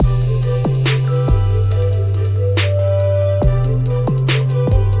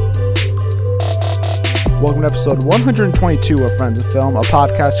Welcome to episode 122 of Friends of Film, a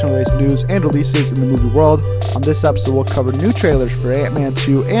podcast that relates news and releases in the movie world. On this episode, we'll cover new trailers for Ant-Man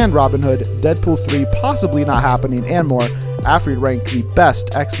 2 and Robin Hood, Deadpool 3 possibly not happening, and more, after we rank the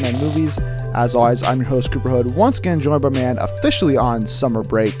best X-Men movies. As always, I'm your host, Cooper Hood, once again joined by my man officially on summer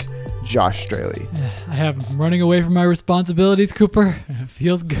break, Josh Straley. I'm running away from my responsibilities, Cooper. It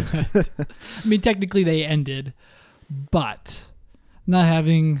feels good. I mean, technically they ended, but not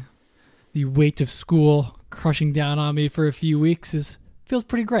having the weight of school crushing down on me for a few weeks feels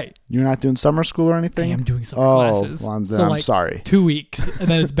pretty great. You're not doing summer school or anything? I am doing summer classes. Well, I'm sorry. 2 weeks, and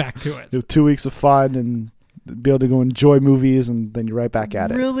then it's back to it. You have 2 weeks of fun and be able to go enjoy movies, and then you're right back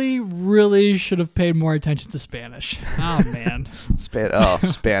at it. Really should have paid more attention to Spanish. Oh, man.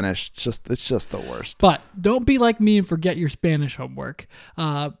 Spanish. It's just the worst. But don't be like me and forget your Spanish homework.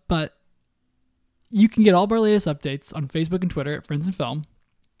 But you can get all of our latest updates on Facebook and Twitter at Friends and Film.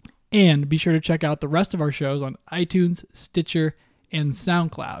 And be sure to check out the rest of our shows on iTunes, Stitcher, and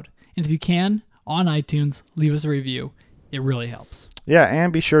SoundCloud. And if you can, on iTunes, leave us a review. It really helps. Yeah,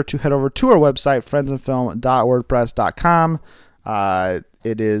 and be sure to head over to our website, friendsandfilm.wordpress.com.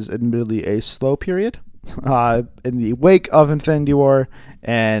 It is admittedly a slow period in the wake of Infinity War.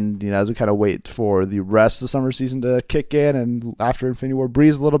 And, as we kind of wait for the rest of the summer season to kick in and after Infinity War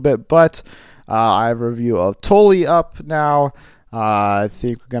breeze a little bit. But I have a review of Tully up now. I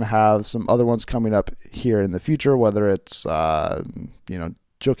think we're going to have some other ones coming up here in the future, whether it's, Joaquin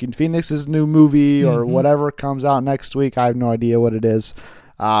Phoenix's new movie or whatever comes out next week. I have no idea what it is.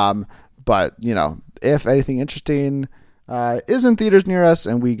 But, if anything interesting is in theaters near us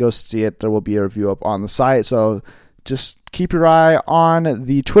and we go see it, there will be a review up on the site. So just keep your eye on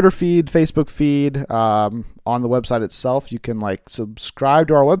the Twitter feed, Facebook feed, on the website itself. You can subscribe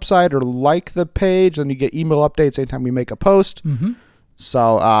to our website or like the page, and you get email updates anytime we make a post.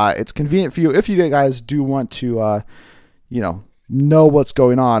 So it's convenient for you if you guys do want to, know what's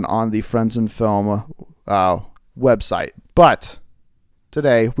going on the Friends and Film website. But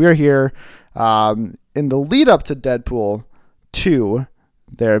today we are here in the lead up to Deadpool 2.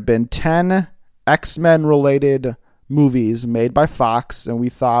 There have been 10 X-Men related movies made by Fox, and we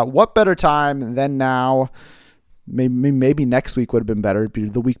thought, what better time than now? Maybe next week would have been better. It'd be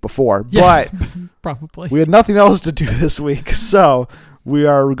the week before, but probably we had nothing else to do this week, so we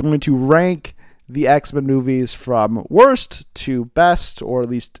are going to rank the X-Men movies from worst to best, or at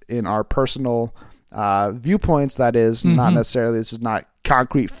least in our personal viewpoints. That is not necessarily, this is not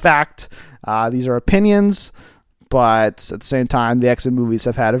concrete fact. These are opinions. But at the same time, the X-Men movies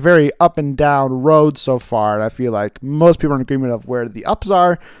have had a very up and down road so far. And I feel like most people are in agreement of where the ups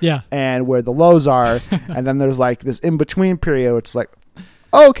are and where the lows are. And then there's this in-between period where it's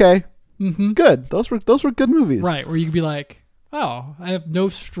okay, good. Those were good movies. Right, where you could be like, oh, I have no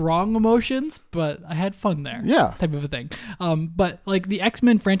strong emotions, but I had fun there. Yeah. Type of a thing. But the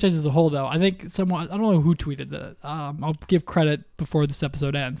X-Men franchise as a whole, though, I think someone, I don't know who tweeted that. I'll give credit before this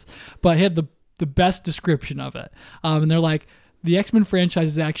episode ends. But he had the best description of it. And they're like, the X-Men franchise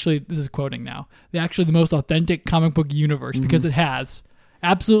is actually, this is quoting now, the most authentic comic book universe because it has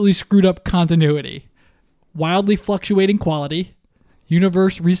absolutely screwed up continuity, wildly fluctuating quality,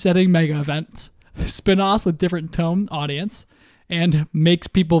 universe resetting mega events, spin-offs with different tone audience, and makes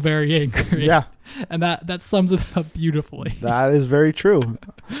people very angry. Yeah. And that sums it up beautifully. That is very true.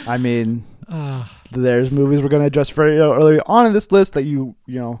 I mean, there's movies we're going to address very early on in this list that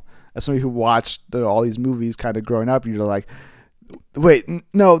as somebody who watched all these movies kind of growing up, you're like, wait,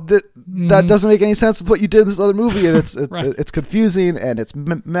 no, that doesn't make any sense with what you did in this other movie, and it's right. It's confusing and it's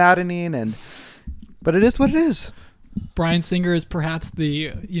maddening, but it is what it is. Bryan Singer is perhaps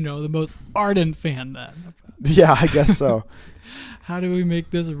the most ardent fan then. Yeah, I guess so. How do we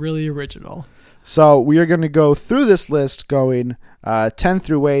make this really original? So we are going to go through this list going 10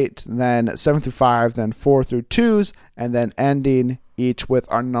 through 8, then 7 through 5, then 4 through 2s, and then ending each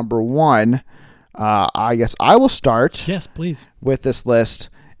with our number 1. I guess I will start. Yes, please. With this list.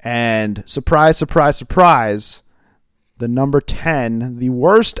 And surprise, surprise, surprise, the number 10, the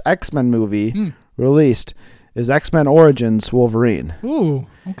worst X-Men movie released is X-Men Origins Wolverine. Ooh,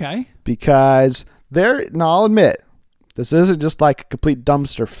 okay. Because I'll admit, this isn't just a complete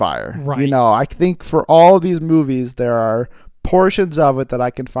dumpster fire. Right. I think for all of these movies, there are portions of it that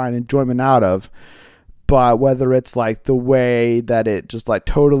I can find enjoyment out of. But whether it's the way that it just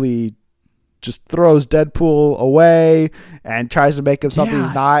totally just throws Deadpool away and tries to make him something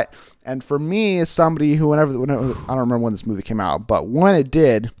he's not. And for me, as somebody who whenever I don't remember when this movie came out, but when it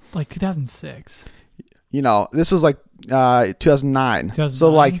did, 2006. This was 2009.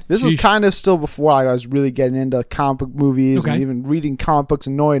 So this was kind of still before I was really getting into comic book movies and even reading comic books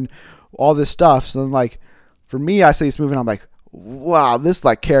and knowing all this stuff. So then for me, I see this movie and I'm like, wow, this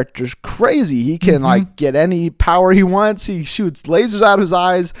like character's crazy. He can like get any power he wants. He shoots lasers out of his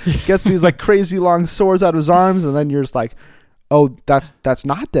eyes, gets these like crazy long swords out of his arms, and then you're just like, oh, that's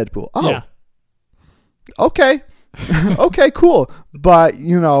not Deadpool. Oh, Yeah. okay. Okay, cool. But,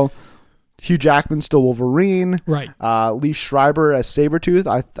 you know, Hugh Jackman's still Wolverine. Right. Lee Schreiber as Sabretooth,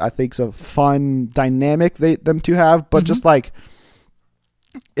 I think is a fun dynamic them two have. But just like,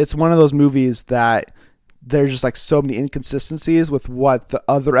 it's one of those movies that there's just like so many inconsistencies with what the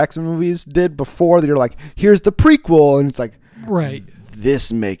other X-Men movies did before that you're like, here's the prequel. And it's like, Right.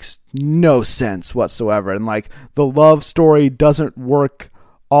 this makes no sense whatsoever. And like the love story doesn't work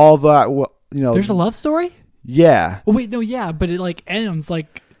all that well, you know. There's a love story? Yeah. Oh, wait, no, yeah, but it like ends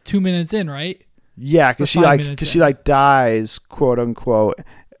like 2 minutes in, right? Yeah, because Or 5 minutes because in. she like dies, quote unquote,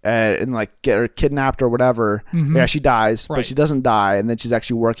 and like get her kidnapped or whatever. Yeah, she dies, Right. but she doesn't die, and then she's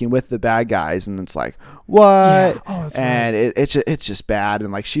actually working with the bad guys, and it's like what? Yeah. Oh, that's and it's just bad,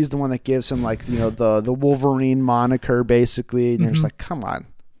 and like she's the one that gives him like, you know, the Wolverine moniker basically, and you're just like, come on,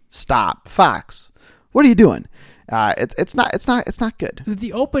 stop, Fox, what are you doing? It's not good.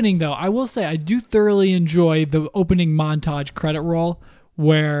 The opening, though, I will say I do thoroughly enjoy the opening montage credit roll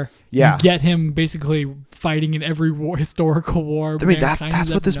where Yeah. you get him basically fighting in every historical war. I mean, mankind that's has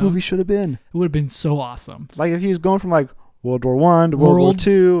what ever this known. movie should have been. It would have been so awesome. Like if he was going from like World War One to World War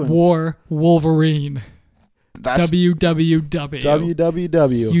Two, and War Wolverine. that's WWW.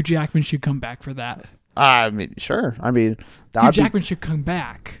 WWW. Hugh Jackman should come back for that. I mean, sure. I mean, Hugh that'd be, Jackman should come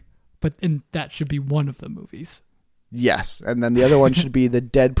back, and that should be one of the movies. yes. And then the other one should be the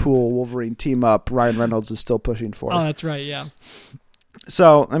Deadpool Wolverine team up. Ryan Reynolds is still pushing for. Oh, that's right. Yeah.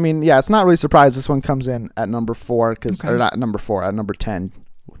 So I mean, yeah, it's not really surprised this one comes in at number 4 Okay. or not number 4, at number 10.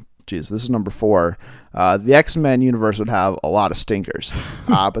 Jeez, this is number 4. The X-Men universe would have a lot of stinkers,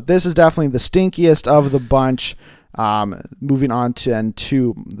 but this is definitely the stinkiest of the bunch. Moving on to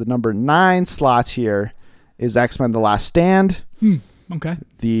the number 9 slot here is X-Men: The Last Stand. Okay.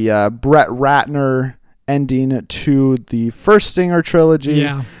 The Brett Ratner ending to the first Singer trilogy.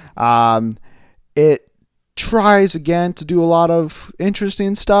 Yeah. It tries again to do a lot of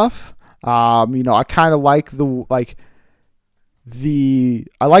interesting stuff. You know, I kind of like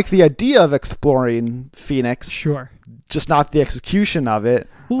I like the idea of exploring Phoenix, Sure. just not the execution of it.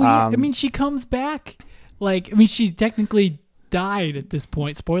 Well, yeah, I mean, she comes back. Like, I mean, she's technically died at this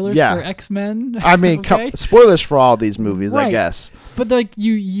point. Spoilers Yeah. for X-Men. I mean, okay? spoilers for all these movies, I Right. guess. But like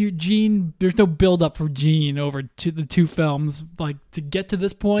Jean, there's no build up for Jean over to the two films, like to get to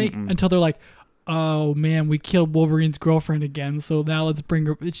this point until they're like, oh man, we killed Wolverine's girlfriend again, so now let's bring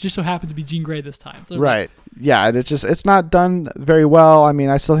her. It just so happens to be Jean Grey this time. So Right. Yeah, and it's not done very well. I mean,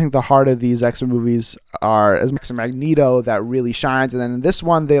 I still think the heart of these X-Men movies are as Magneto that really shines, and then in this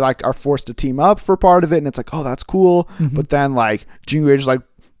one they like are forced to team up for part of it, and it's like, oh, that's cool. But then like Jean Grey just like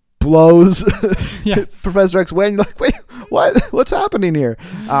blows Yes. Professor X away, and you're like, wait, what? What's happening here?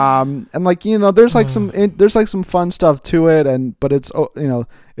 And like, you know, there's like some fun stuff to it, but it's, you know,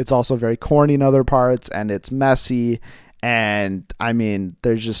 it's also very corny in other parts, and it's messy, and I mean,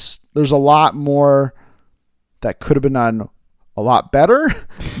 there's a lot more that could have been done a lot better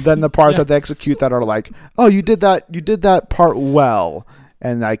than the parts that they Yes. execute that are like, oh, you did that part well.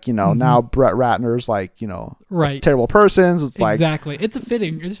 And like, you know, now Brett Ratner's like, you know, Right. terrible persons. It's like, Exactly. It's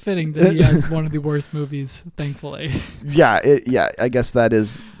fitting that he has one of the worst movies, thankfully. yeah, I guess that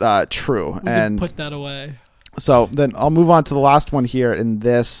is true. We can And put that away. so then I'll move on to the last one here in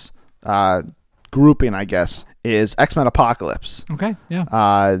this grouping, I guess, is X-Men Apocalypse. Okay.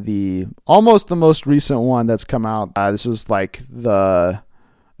 Yeah. The almost the most recent one that's come out. This was like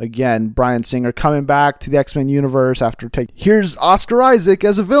again, Bryan Singer coming back to the X-Men universe after here's Oscar Isaac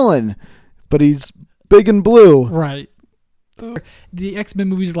as a villain, but he's big and blue. Right. The X-Men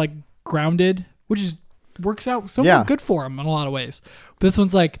movies are like grounded, which works out somewhat Yeah. good for him in a lot of ways. But this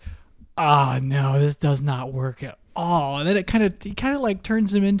one's like, no, this does not work at all. And then it kind of like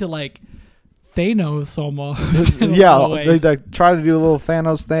turns him into like Thanos almost. in a Yeah, lot of ways. they try to do a little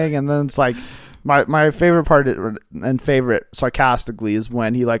Thanos thing, and then it's like my favorite part and favorite sarcastically is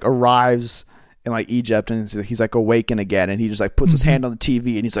when he like arrives in like Egypt and he's like awakened again, and he just like puts his hand on the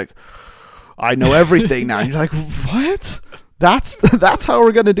TV and he's like, I know everything now. And you're like, what? That's how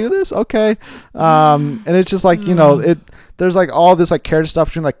we're gonna do this? Okay. And it's just like, you know, there's like all this like character stuff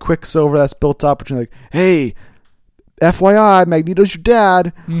between like Quicksilver that's built up between like, hey, FYI, Magneto's your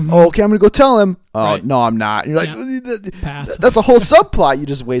dad. Oh, okay, I'm gonna go tell him. Oh, Right. no, I'm not. And you're like, Pass. that's a whole subplot you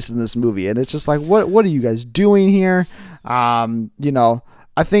just wasted in this movie, and it's just like, what are you guys doing here? You know,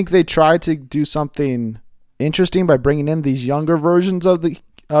 I think they tried to do something interesting by bringing in these younger versions of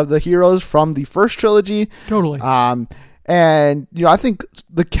of the heroes from the first trilogy. Totally. And, I think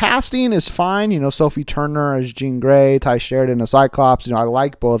the casting is fine. Sophie Turner as Jean Grey, Ty Sheridan as Cyclops. I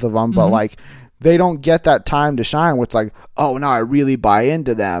like both of them, but like they don't get that time to shine where it's like, oh, now I really buy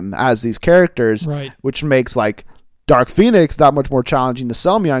into them as these characters, right? Which makes like Dark Phoenix that much more challenging to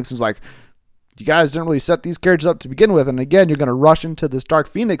sell me on. Because it's like, you guys didn't really set these characters up to begin with. And again, you're going to rush into this Dark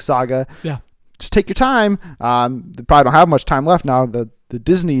Phoenix saga. Yeah. Just take your time. They probably don't have much time left now. The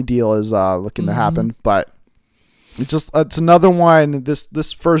Disney deal is looking to happen, but it's another one.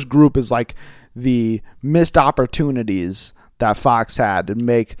 This first group is like the missed opportunities that Fox had to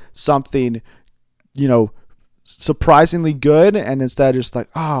make something, surprisingly good, and instead just like,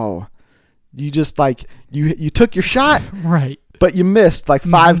 oh, you just like you took your shot, right? But you missed like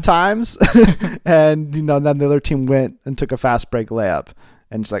 5 times, and then the other team went and took a fast break layup,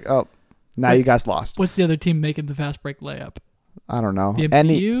 and it's like, oh, now you guys lost. What's the other team making the fast break layup? I don't know. The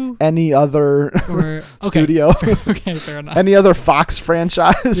MCU? Any other studio? Okay, fair enough. Any other Fox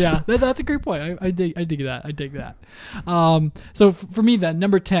franchise? Yeah, that's a great point. I dig that. So for me then,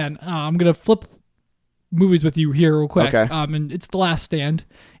 number 10, I'm gonna flip movies with you here real quick. Okay. And it's The Last Stand.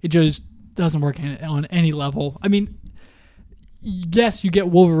 It just doesn't work on any level. I mean, yes, you get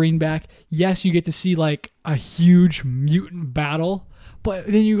Wolverine back. Yes, you get to see like a huge mutant battle, but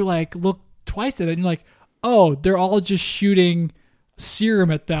then you like look twice at it and you're like, oh, they're all just shooting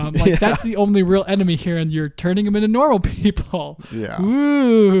serum at them. Like that's the only real enemy here, and you're turning them into normal people. Yeah.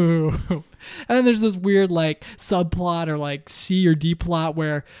 Ooh. And then there's this weird like subplot or like C or D plot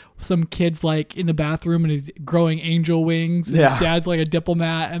where some kid's like in the bathroom and he's growing angel wings. And his dad's like a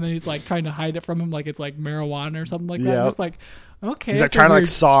diplomat, and then he's like trying to hide it from him like it's like marijuana or something like that. And it's like, okay. He's like trying to like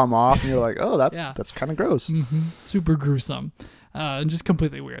saw him off, and you're like, oh, that's kind of gross. Super gruesome. And just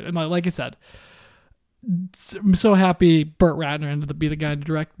completely weird. And like I said, I'm so happy Burt Ratner ended up being the guy to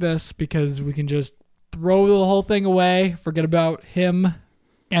direct this, because we can just throw the whole thing away, forget about him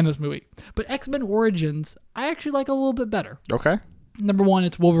and this movie. But X-Men Origins, I actually like a little bit better. Okay. Number one,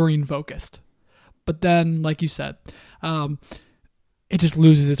 it's Wolverine focused. But then, like you said, it just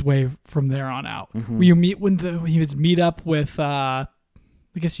loses its way from there on out. When you meet up with, I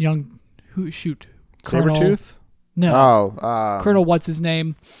guess Sabretooth? No. Oh. Colonel what's his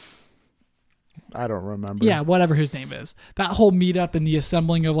name? I don't remember. Yeah, whatever his name is. That whole meetup and the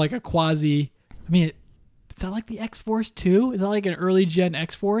assembling of like a quasi. I mean, is that like the X-Force too? Is that like an early gen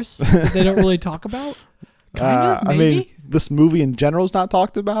X-Force that they don't really talk about? Kind of, maybe? I mean, this movie in general is not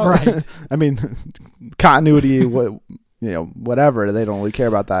talked about. Right. I mean, continuity, whatever. They don't really care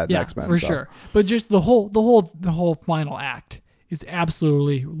about that in X-Men. For sure. But just the whole final act is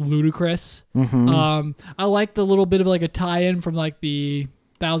absolutely ludicrous. I like the little bit of like a tie-in from like the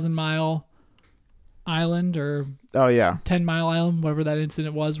 1,000 Mile Island or 10 Mile Island, whatever that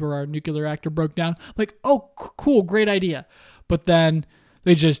incident was where our nuclear reactor broke down. Like, oh, cool, great idea. But then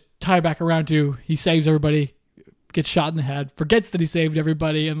they just tie back around to he saves everybody, gets shot in the head, forgets that he saved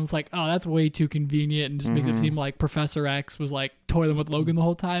everybody, and it's like, oh, that's way too convenient, and just makes it seem like Professor X was like toiling with Logan the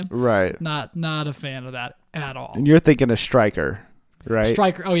whole time. Right. Not a fan of that at all. And you're thinking of Stryker. Right?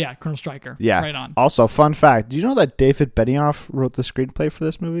 Stryker. Oh, yeah. Colonel Stryker. Yeah. Right on. Also, fun fact. Do you know that David Benioff wrote the screenplay for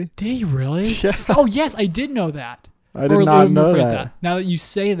this movie? Did he really? Yeah. Oh, yes. I did know that. I did not know rephrase that. Now that you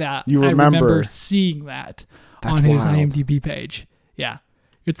say that, You I remember. remember seeing that on his IMDb page. Yeah.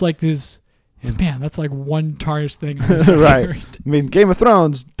 It's like this... Man, that's like one tarnished thing. Right. I mean, Game of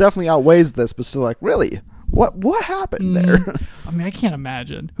Thrones definitely outweighs this, but still like, really? What happened there? I mean, I can't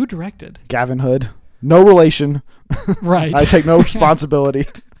imagine. Who directed? Gavin Hood. No relation. Right. I take no responsibility.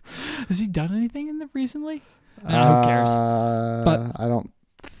 Has he done anything recently? Who cares? But I don't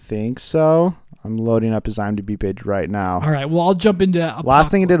think so. I'm loading up his IMDb page right now. All right. Well, I'll jump into Apocalypse.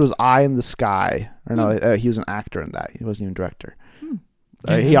 Last thing he did was Eye in the Sky. Or no, he was an actor in that. He wasn't even a director.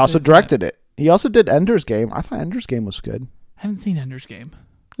 He also directed it. He also did Ender's Game. I thought Ender's Game was good. I haven't seen Ender's Game.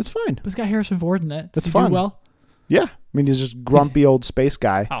 It's fine. But it's got Harrison Ford in it. It's Does he fun. do well? Yeah. I mean, he's just grumpy old space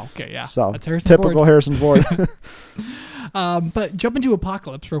guy. Oh, okay, yeah. So, that's Harrison typical Ford. Harrison Ford. But jump into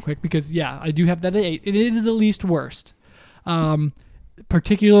Apocalypse real quick, because, yeah, I do have that at 8. It is the least worst.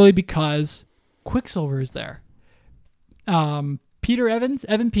 Particularly because Quicksilver is there. Evan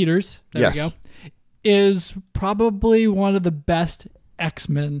Peters, there we go, is probably one of the best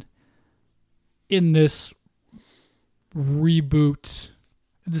X-Men in this reboot,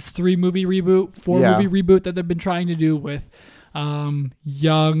 this 3-movie reboot, 4-movie reboot that they've been trying to do with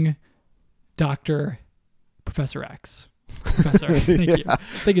young Dr. Professor X. Professor, thank you. I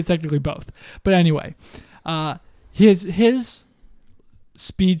think it's technically both. But anyway, his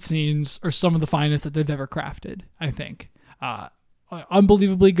speed scenes are some of the finest that they've ever crafted, I think.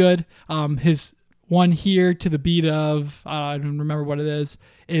 unbelievably good. His one here to the beat of I don't remember what it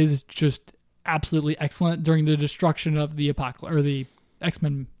is just absolutely excellent during the destruction of the Apocalypse or the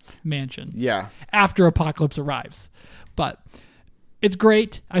X-Men mansion. Yeah. After Apocalypse arrives. But it's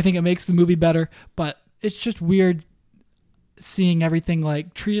great. I think it makes the movie better, but it's just weird seeing everything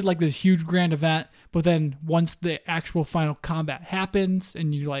like treated like this huge grand event, but then once the actual final combat happens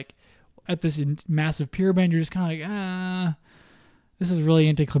and you like at this massive pyramid, you're just kind of like, this is really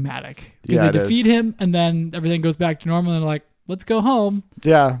anticlimactic. Because they defeat him and then everything goes back to normal and they're like, let's go home.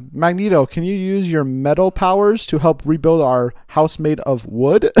 Yeah. Magneto, can you use your metal powers to help rebuild our house made of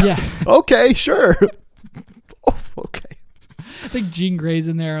wood? Yeah. Okay, sure. Oh, okay. I think Jean Grey's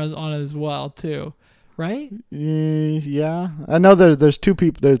in there on it as well, too. Right? Yeah. I know there's two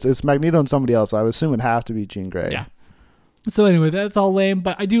people. It's Magneto and somebody else. I would assume it'd have to be Jean Grey. Yeah. So anyway, that's all lame,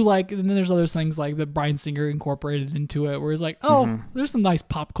 but I do like, and then there's other things like that Bryan Singer incorporated into it, where it's like, there's some nice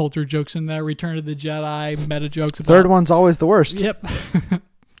pop culture jokes in there, Return of the Jedi, meta jokes. Third one's always the worst. Yep.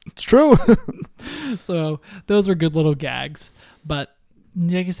 It's true. So those were good little gags, but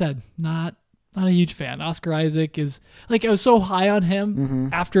like I said, not a huge fan. Oscar Isaac is, like, I was so high on him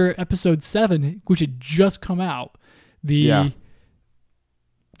after episode 7, which had just come out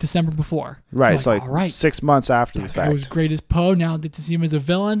December before. Right. So like 6 months after the fact. It was great as Poe. Now I get to see him as a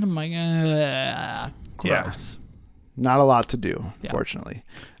villain. I'm like, gross. Yeah. Not a lot to do, fortunately.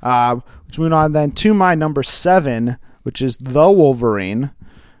 Which moving on then to my number 7, which is The Wolverine.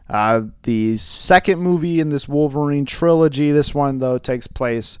 The second movie in this Wolverine trilogy. This one, though, takes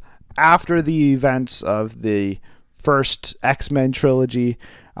place after the events of the first X-Men trilogy.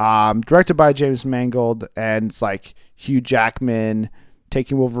 Directed by James Mangold. And it's like Hugh Jackman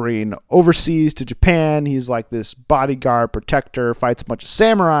taking Wolverine overseas to Japan. He's like this bodyguard protector, fights a bunch of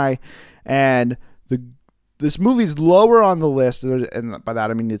samurai, and this movie's lower on the list, and by that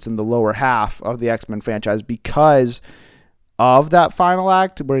I mean it's in the lower half of the X-Men franchise because of that final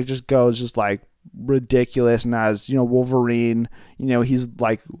act where it just goes just like ridiculous, and as Wolverine, he's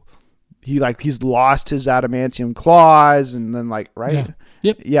lost his adamantium claws, and then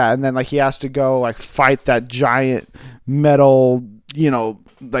and then like he has to go like fight that giant metal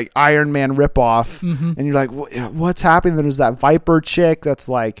like Iron Man ripoff, and you're like, what's happening? Then there's that Viper chick that's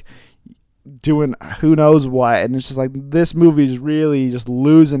like doing who knows what, and it's just like this movie is really just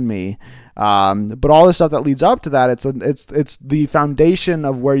losing me. But all the stuff that leads up to that, it's the foundation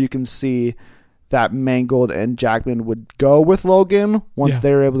of where you can see that Mangold and Jackman would go with Logan once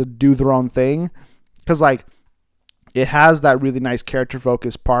they were able to do their own thing, because like it has that really nice character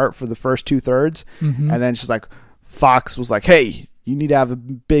focused part for the first 2/3, and then it's just like Fox was like, hey, you need to have a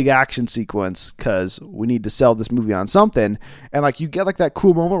big action sequence because we need to sell this movie on something. And like you get like that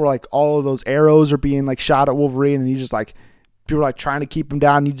cool moment where like all of those arrows are being like shot at Wolverine, and he's just like, people are like trying to keep him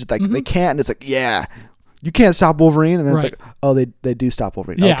down, and you just like they can't, and it's like, yeah, you can't stop Wolverine. And then it's like, oh, they do stop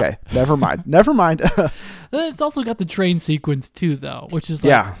Wolverine. Okay, never mind. It's also got the train sequence too, though, which is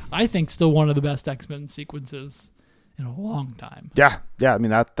like, I think still one of the best X-Men sequences in a long time. Yeah. I mean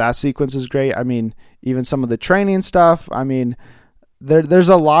that sequence is great. I mean, even some of the training stuff. I mean, there's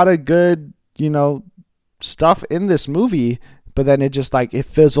a lot of good stuff in this movie, but then it just like it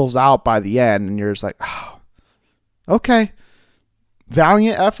fizzles out by the end, and you're just like, oh, okay,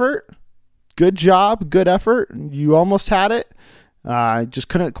 valiant effort, good job, good effort. You almost had it. Just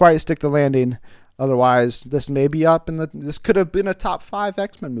couldn't quite stick the landing. Otherwise, this may be up this could have been a top 5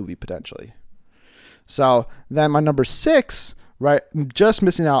 X-Men movie potentially. So then my number 6, right, just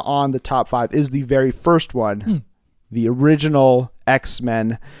missing out on the top 5, is the very first one, the original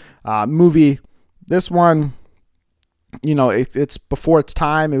X-Men movie. This one, it's before its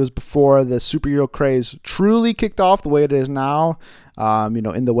time. It was before the superhero craze truly kicked off the way it is now.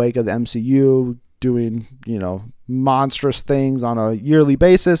 In the wake of the MCU doing, monstrous things on a yearly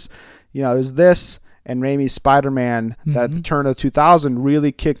basis. It was this and Raimi's Spider-Man that at the turn of 2000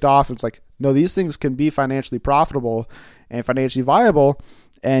 really kicked off. It's like, no, these things can be financially profitable and financially viable,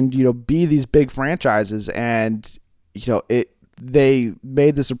 and be these big franchises. And they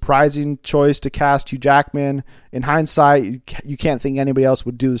made the surprising choice to cast Hugh Jackman. In hindsight, you can't think anybody else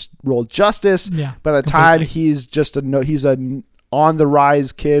would do this role justice. Yeah, by the time he's just he's a on the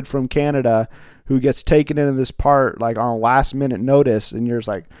rise kid from Canada who gets taken into this part like on a last minute notice, and you're just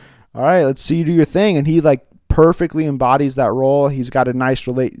like, all right, let's see you do your thing. And he like perfectly embodies that role. He's got a nice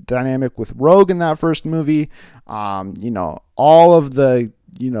dynamic with Rogue in that first movie. All of the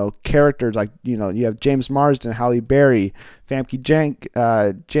characters, like you have James Marsden, Halle Berry, Famke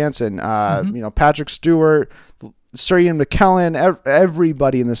Janssen, Patrick Stewart, Sir Ian McKellen,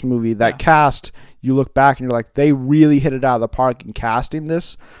 everybody in this movie, that cast, you look back and you're like, they really hit it out of the park in casting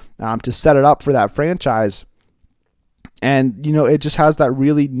this to set it up for that franchise. And, it just has that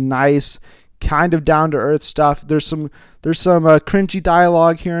really nice kind of down to earth stuff. There's some cringy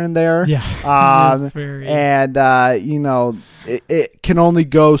dialogue here and there. Yeah. It can only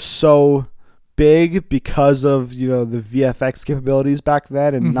go so big because of the VFX capabilities back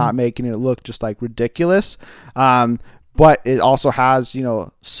then and not making it look just like ridiculous. But it also has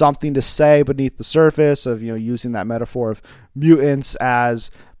something to say beneath the surface of using that metaphor of mutants as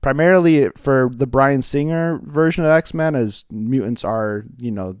primarily for the Bryan Singer version of X-Men, as mutants are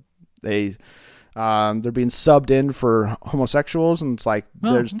they're being subbed in for homosexuals, and it's like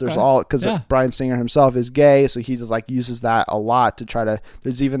there's all because Bryan Singer himself is gay, so he just like uses that a lot to try to.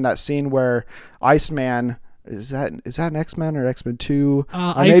 There's even that scene where Iceman is that an X-Men or X-Men 2?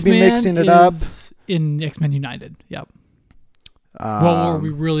 I may be mixing it up. In X-Men United, yep. Where we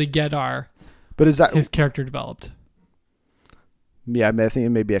really get his character developed. Yeah, I think it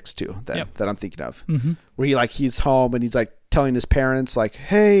may be X2 that I'm thinking of, where he's home and he's like telling his parents like,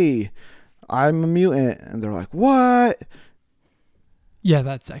 "Hey, I'm a mutant," and they're like, "What?" Yeah,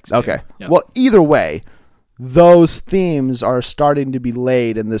 that's X2. Okay. Yep. Well, either way, those themes are starting to be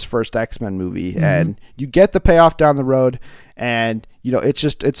laid in this first X-Men movie, and you get the payoff down the road, and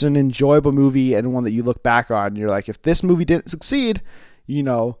it's an enjoyable movie and one that you look back on and you're like, if this movie didn't succeed,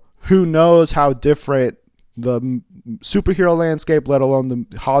 who knows how different the superhero landscape, let alone the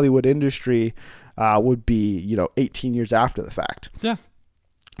Hollywood industry, would be 18 years after the fact. Yeah.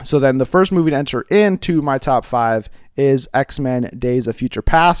 So then the first movie to enter into my top 5 is X-Men Days of Future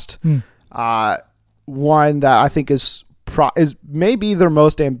Past. One that I think is maybe their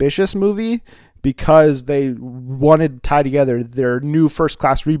most ambitious movie, because they wanted to tie together their new First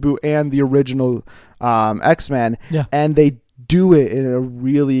Class reboot and the original X-Men. Yeah. And they do it in a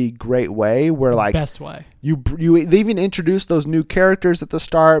really great way, where like best way. They even introduce those new characters at the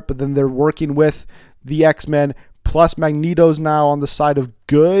start, but then they're working with the X-Men, plus Magneto's now on the side of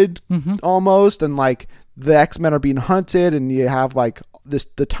good almost, and like the X-Men are being hunted, and you have like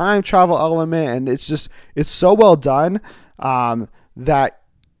the time travel element, and it's so well done that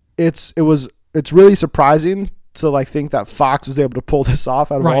it's really surprising to like think that Fox was able to pull this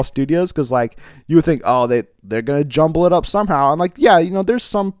off out of all studios, because like you would think, oh, they're gonna jumble it up somehow, and like there's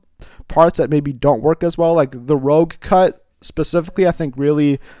some parts that maybe don't work as well, like the Rogue cut specifically I think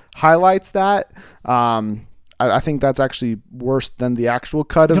really highlights that. I think that's actually worse than the actual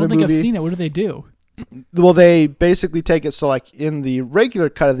cut of the movie. I don't think I've seen it. What do they do? Well, they basically take it so like in the regular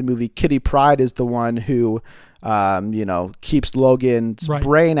cut of the movie, Kitty Pryde is the one who keeps Logan's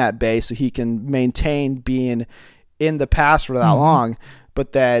brain at bay so he can maintain being in the past for that long.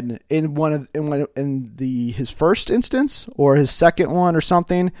 But then in his first instance or his second one or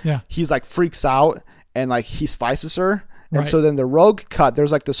something, he's like freaks out and like he slices her. And so then the Rogue cut,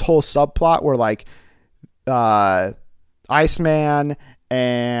 there's like this whole subplot where like Iceman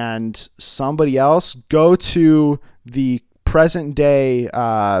and somebody else go to the present day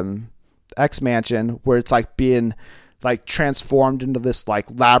X Mansion, where it's like being like transformed into this like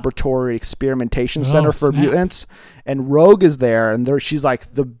laboratory experimentation center for mutants, and Rogue is there, and she's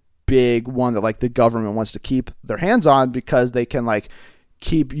like the big one that like the government wants to keep their hands on because they can like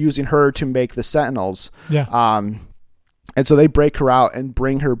keep using her to make the Sentinels. And so they break her out and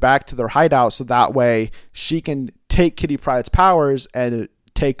bring her back to their hideout so that way she can take Kitty Pryde's powers and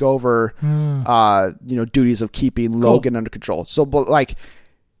take over duties of keeping Logan under control. So but like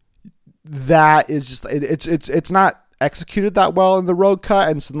that is just it's not executed that well in the Rogue cut,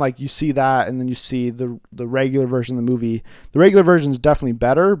 and so like you see that, and then you see the regular version of the movie. The regular version is definitely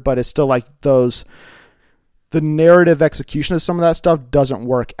better, but it's still like the narrative execution of some of that stuff doesn't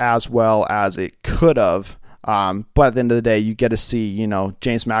work as well as it could have. But at the end of the day, you get to see,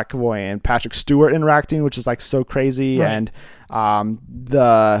 James McAvoy and Patrick Stewart interacting, which is like so crazy. And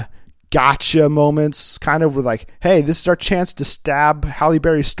the gotcha moments kind of were like, hey, this is our chance to stab Halle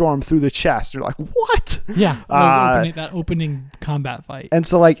Berry Storm through the chest. You're like, what? Yeah. That opening combat fight. And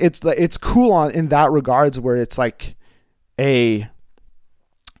so like, it's cool in that regards, where it's like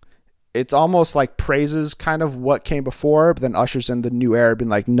it's almost like praises kind of what came before, but then ushers in the new era, being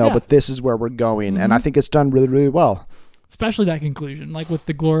like, no, but this is where we're going. And I think it's done really, really well. Especially that conclusion, like with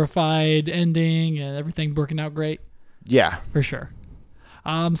the glorified ending and everything working out great. Yeah. For sure.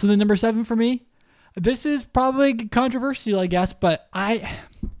 So the number 7 for me, this is probably controversial, I guess, but I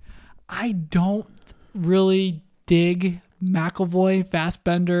don't really dig McAvoy,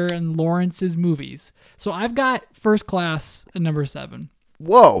 Fassbender, and Lawrence's movies. So I've got First Class at number 7.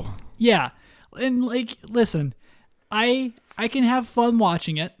 Whoa. Yeah. And like, listen, I can have fun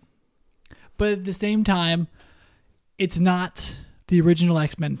watching it, but at the same time, it's not the original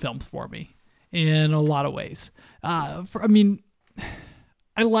X-Men films for me in a lot of ways. I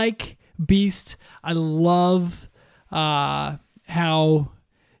like Beast. I love how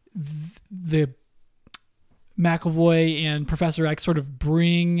the McAvoy and Professor X sort of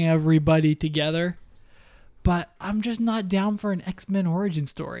bring everybody together, but I'm just not down for an X-Men origin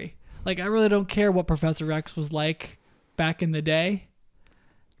story. Like, I really don't care what Professor X was like back in the day.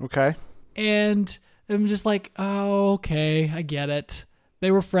 Okay. And I'm just like, oh, okay, I get it. They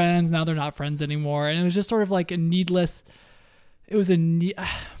were friends, now they're not friends anymore. And it was just sort of like a needless... It was a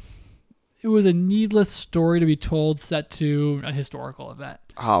needless story to be told set to a historical event.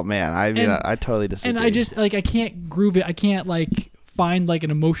 Oh, man. I totally disagree. And I just, like, I can't groove it. I can't, like, find, like,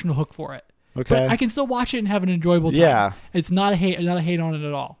 an emotional hook for it. Okay. But I can still watch it and have an enjoyable time. Yeah. It's not a hate on it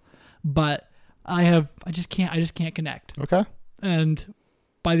at all. But I just can't connect. Okay. And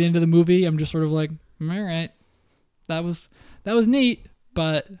by the end of the movie, I'm just sort of like, all right, that was neat,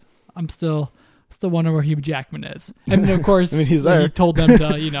 but I'm still wondering where Hugh Jackman is. And of course, he's there. He told them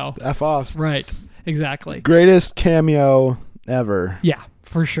to, F off. Right, exactly. Greatest cameo ever. Yeah,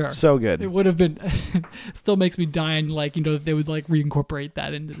 for sure. So good. It would have been, still makes me dying, like, they would, like, reincorporate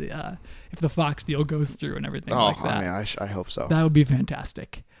that into the, if the Fox deal goes through and everything like that. Oh, man, I hope so. That would be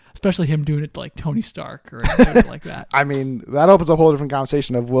fantastic. Especially him doing it to, like, Tony Stark or something like that. I mean, that opens a whole different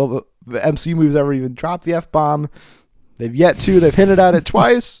conversation of will the MCU movies ever even drop the F-bomb? They've yet to. They've hinted at it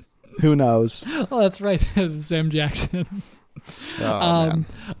twice. Who knows? Oh, that's right. Sam Jackson. Man.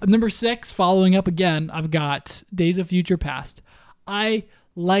 Number 6, following up again, I've got Days of Future Past. I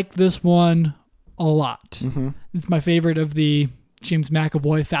like this one a lot. Mm-hmm. It's my favorite of the James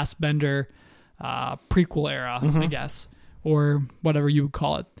McAvoy, Fassbender prequel era, I guess, or whatever you would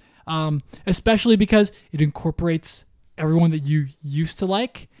call it. Especially because it incorporates everyone that you used to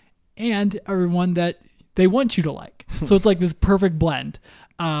like and everyone that they want you to like. So it's like this perfect blend.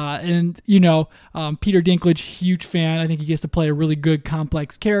 And Peter Dinklage, huge fan. I think he gets to play a really good,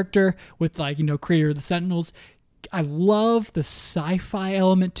 complex character with, like, creator of the Sentinels. I love the sci-fi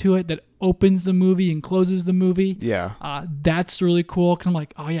element to it that opens the movie and closes the movie. Yeah. That's really cool. Cause I'm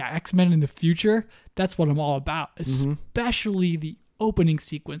like, oh yeah, X-Men in the future. That's what I'm all about. Especially the opening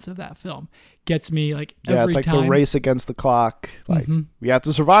sequence of that film gets me, like, every time. Yeah, it's like the race against the clock. Like, we have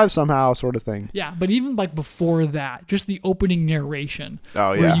to survive somehow, sort of thing. Yeah, but even, like, before that, just the opening narration.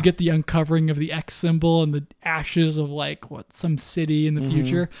 Oh, where you get the uncovering of the X symbol and the ashes of, like, some city in the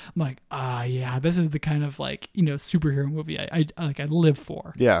future. I'm like, yeah, this is the kind of, like, superhero movie I live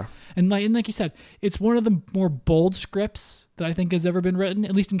for. Yeah. And like you said, it's one of the more bold scripts that I think has ever been written,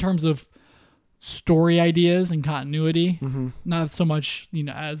 at least in terms of story ideas and continuity, not so much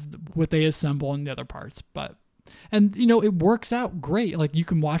as what they assemble in the other parts, but it works out great. Like, you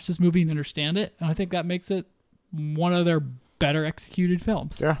can watch this movie and understand it, and I think that makes it one of their better executed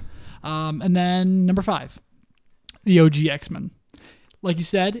films. Yeah. And then number 5, the OG X-Men. Like you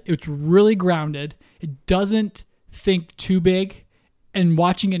said, it's really grounded. It doesn't think too big. And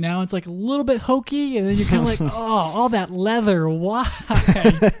watching it now, it's like a little bit hokey, and then you're kind of like, oh, all that leather, why?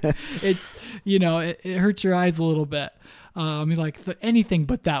 It's, it hurts your eyes a little bit. Anything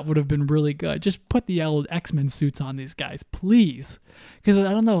but that would have been really good. Just put the old X-Men suits on these guys, please. Because I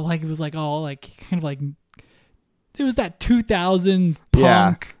don't know, like, it was like all like kind of like it was that 2000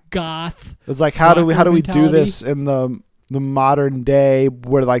 punk goth. It's like, how do we do this in the modern day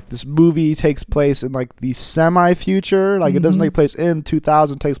where, like, this movie takes place in, like, the semi-future, like, it doesn't take place in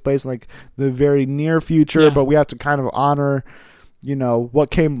 2000, it takes place in, like, the very near future, but we have to kind of honor what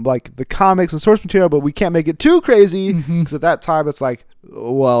came, like, the comics and source material, but we can't make it too crazy because at that time it's like,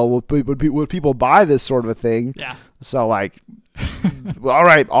 well, would people buy this sort of a thing? Yeah. So, like, all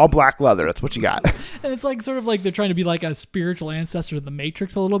right, all black leather, that's what you got. And it's like sort of like they're trying to be like a spiritual ancestor to the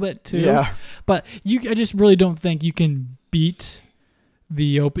Matrix a little bit too. Yeah. But I just really don't think you can beat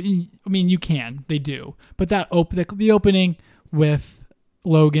the opening. I mean, you can, they do, but the opening with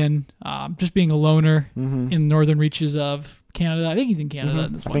Logan just being a loner in northern reaches of Canada. I think he's in Canada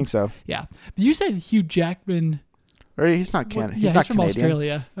in this one. I think so. Yeah. But you said Hugh Jackman. Or he's not Canada. He's not from Canadian.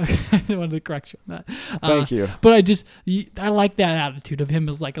 Australia. I wanted to correct you on that. Thank you. But I like that attitude of him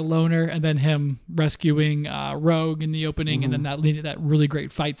as like a loner, and then him rescuing Rogue in the opening, and then that really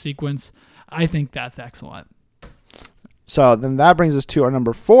great fight sequence. I think that's excellent. So then that brings us to our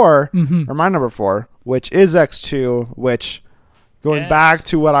number 4, or my number 4, which is X2, which, going back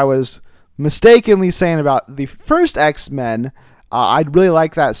to what I was mistakenly saying about the first X-Men, I'd really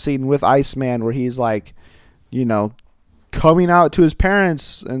like that scene with Iceman where he's like, coming out to his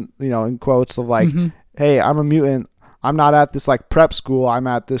parents and, in quotes of like, hey, I'm a mutant. I'm not at this like prep school. I'm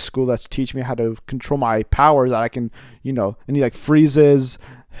at this school that's teaching me how to control my powers that I can, and he like freezes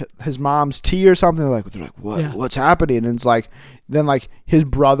his mom's tea or something. They're like, what? Yeah. What's happening? And it's like, then like his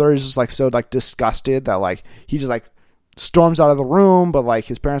brother is just like so like disgusted that like he just like storms out of the room, but like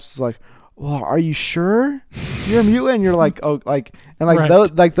his parents is like, well, are you sure you're a mutant? And you're like, oh, like, and like Right.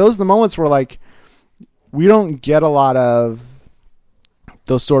 those are the moments where like we don't get a lot of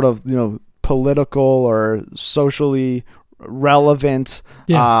those sort of political or socially relevant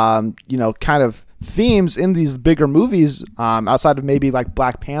kind of themes in these bigger movies outside of maybe like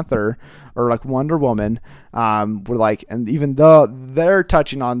Black Panther or like Wonder Woman, were like, and even though they're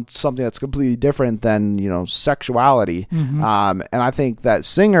touching on something that's completely different than sexuality, Mm-hmm. And I think that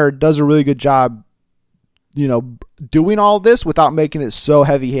Singer does a really good job doing all this without making it so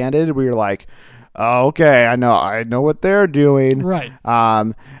heavy-handed where you're like, oh, okay, I know what they're doing, Right.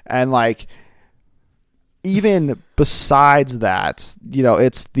 and like even besides that,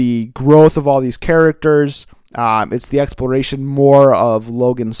 it's the growth of all these characters. It's the exploration more of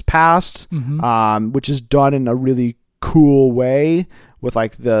Logan's past, Mm-hmm. which is done in a really cool way with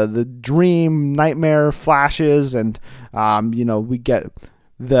like the dream nightmare flashes, and we get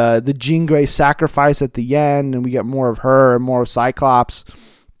the Jean Grey sacrifice at the end, and we get more of her and more of Cyclops,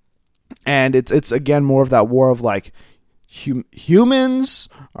 and it's again more of that war of like humans.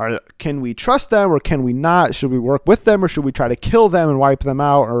 Can we trust them or can we not? Should we work with them or should we try to kill them and wipe them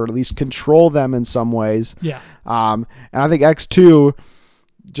out, or at least control them in some ways? Yeah. And I think X2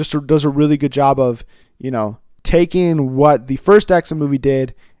 just does a really good job of, taking what the first X-Men movie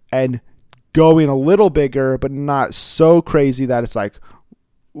did and going a little bigger, but not so crazy that it's like,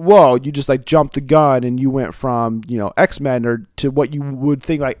 whoa, you just like jumped the gun and you went from, X-Men or to what you would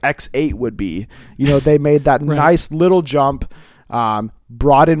think like X8 would be. They made that Right. nice little jump,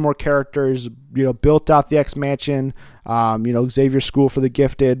 brought in more characters, built out the X-Mansion, Xavier School for the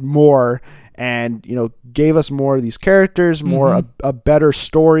Gifted more, and, gave us more of these characters, more a better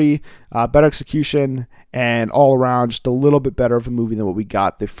story, better execution, and all around just a little bit better of a movie than what we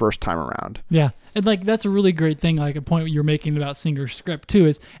got the first time around. Yeah. And like that's a really great thing, like a point you're making about Singer's script too,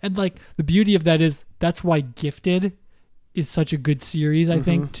 is, and like the beauty of that is that's why Gifted is such a good series, I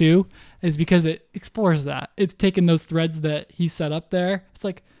think, too, is because it explores that. It's taken those threads that he set up there. It's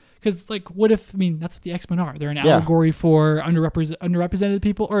like, because like, what if, that's what the X-Men are. They're an allegory for underrepresented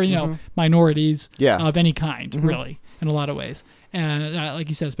people, or, minorities Yeah. of any kind, really, in a lot of ways. And like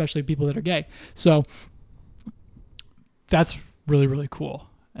you said, especially people that are gay. So that's really, really cool.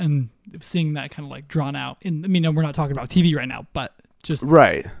 And seeing that kind of like drawn out in, we're not talking about TV right now, but just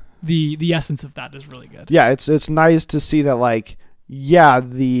Right. the essence of that is really good. Yeah, it's nice to see that, like,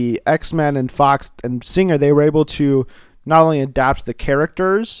 the X-Men and Fox and Singer, they were able to not only adapt the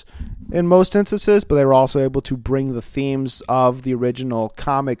characters in most instances, but they were also able to bring the themes of the original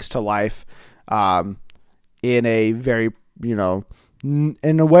comics to life, in a very,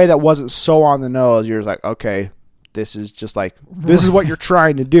 in a way that wasn't so on the nose. You're like, okay, this is just like, this is what you're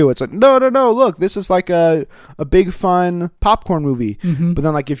trying to do. It's like, no, look, this is like a big fun popcorn movie. But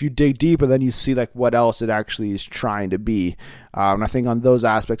then like if you dig deeper, then you see like what else it actually is trying to be. And I think on those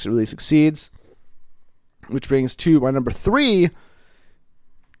aspects it really succeeds, which brings to my number 3,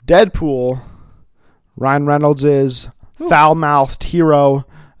 Deadpool. Ryan Reynolds' foul-mouthed hero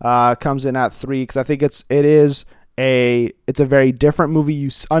comes in at 3 because I think it's a very different movie.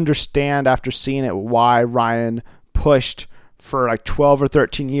 You understand after seeing it why Ryan pushed for like 12 or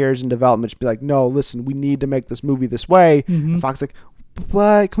 13 years in development to be like, no, listen, we need to make this movie this way. And Fox like,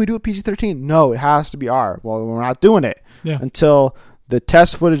 but can we do it PG-13? No, it has to be R. Well, we're not doing it until the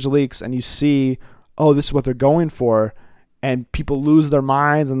test footage leaks and you see, oh, this is what they're going for, and people lose their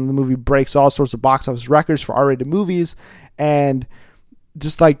minds, and the movie breaks all sorts of box office records for R-rated movies. And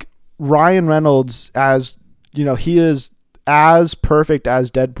just like Ryan Reynolds, as he is as perfect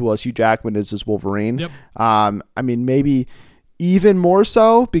as Deadpool as Hugh Jackman is as Wolverine. Yep. Maybe even more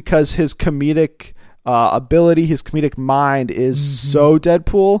so because his comedic ability, his comedic mind is so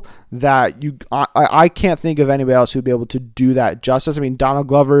Deadpool that I can't think of anybody else who'd be able to do that justice. Donald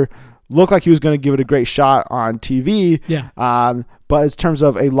Glover looked like he was going to give it a great shot on TV. Yeah. But in terms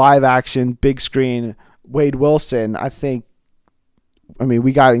of a live action, big screen, Wade Wilson, I think,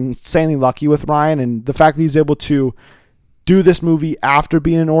 we got insanely lucky with Ryan, and the fact that he's able to do this movie after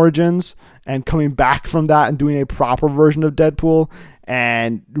being in Origins and coming back from that and doing a proper version of Deadpool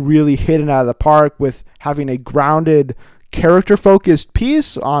and really hitting out of the park with having a grounded, character-focused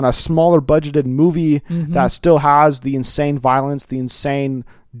piece on a smaller budgeted movie that still has the insane violence, the insane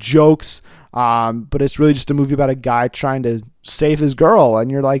jokes, But it's really just a movie about a guy trying to save his girl,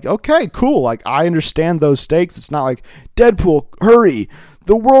 and you're like, okay, cool. Like, I understand those stakes. It's not like, Deadpool, hurry,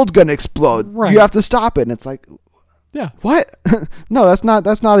 the world's gonna explode. Right. You have to stop it. And it's like, Yeah. what? No, that's not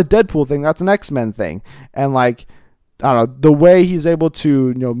a Deadpool thing. That's an X-Men thing. And like, I don't know, the way he's able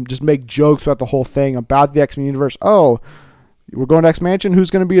to, just make jokes throughout the whole thing about the X-Men universe. Oh, we're going to X Mansion. Who's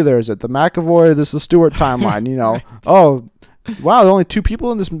going to be there? Is it the McAvoy? This is the Stewart timeline. Right. Oh, wow, there are only 2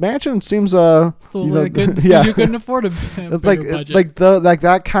 people in this mansion. Seems So you couldn't afford a it's bigger budget.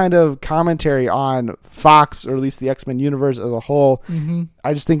 that kind of commentary on Fox, or at least the X-Men universe as a whole. Mm-hmm.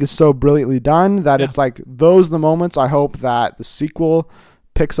 I just think is so brilliantly done that it's like, those are the moments I hope that the sequel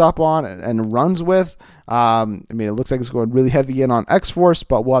picks up on and runs with. I mean, it looks like it's going really heavy in on X-Force,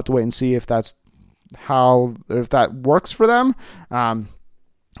 but we'll have to wait and see if that works for them. But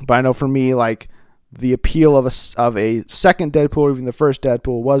I know for me, like, the appeal of a second Deadpool, or even the first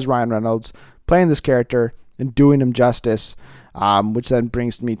Deadpool, was Ryan Reynolds playing this character and doing him justice, which then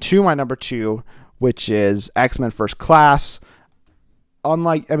brings me to my number 2, which is X-Men First Class. I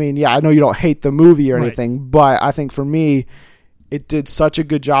know you don't hate the movie or anything, but I think for me, it did such a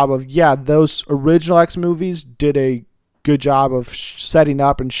good job of, those original X movies did a good job of setting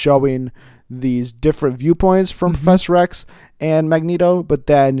up and showing these different viewpoints from Professor X and Magneto. But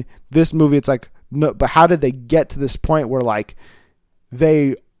then this movie, it's like, no, but how did they get to this point where, like,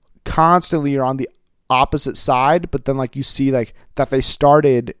 they constantly are on the opposite side, but then, like, you see, like, that they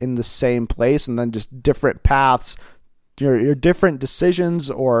started in the same place, and then just different paths, your different decisions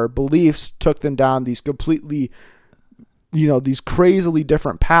or beliefs took them down these completely, these crazily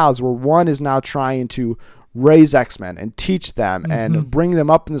different paths, where one is now trying to raise X-Men and teach them and bring them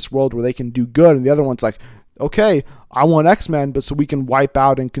up in this world where they can do good, and the other one's like, okay, I want X-Men, but so we can wipe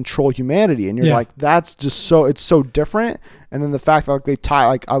out and control humanity. And you're like, that's just it's so different. And then the fact that, like, they tie,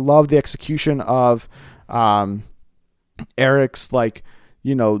 like, I love the execution of Eric's, like,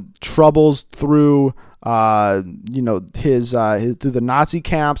 troubles through his through the Nazi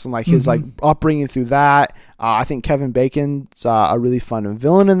camps, and like his like upbringing through that. I think Kevin Bacon's a really fun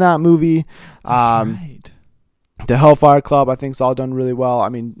villain in that movie. That's right. The Hellfire Club, I think, is all done really well. I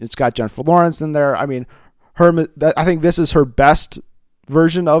mean, it's got Jennifer Lawrence in there. I mean, I think this is her best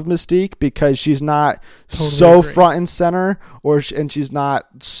version of Mystique, because she's not front and center, and she's not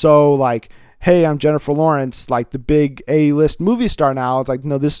so like, hey, I'm Jennifer Lawrence, like the big A-list movie star now. It's like,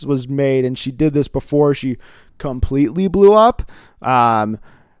 no, this was made, and she did this before she completely blew up. Where,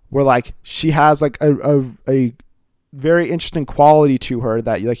 like, she has like a very interesting quality to her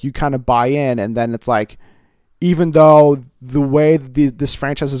that you kind of buy in, and then it's like, even though the way this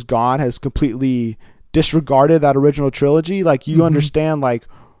franchise has gone has completely disregarded that original trilogy, like, you understand, like,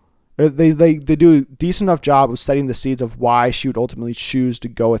 they do a decent enough job of setting the seeds of why she would ultimately choose to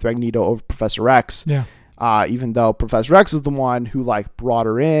go with Magneto over Professor X. Yeah. Even though Professor X is the one who, like, brought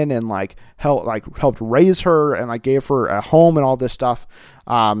her in and like helped raise her and like gave her a home and all this stuff.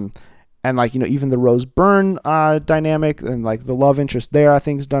 And like, even the Rose Byrne dynamic and like the love interest there, I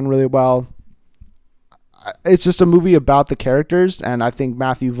think, is done really well. It's just a movie about the characters, and I think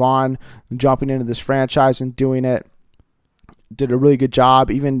Matthew Vaughn jumping into this franchise and doing it did a really good job,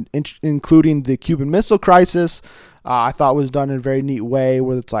 even including the Cuban Missile Crisis. I thought was done in a very neat way,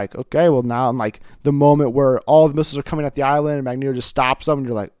 where it's like, okay, well, now I'm like, the moment where all the missiles are coming at the island and Magneto just stops them, and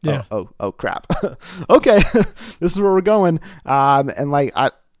you're like, oh crap. Okay, this is where we're going. And like,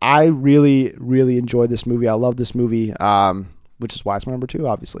 I really, really enjoyed this movie. I love this movie, which is why it's my number 2,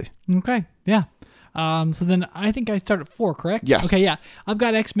 obviously. Okay, yeah. So then I think I start at 4, correct? Yes. Okay, yeah. I've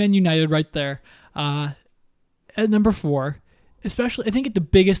got X-Men United right there. At number 4, especially, I think the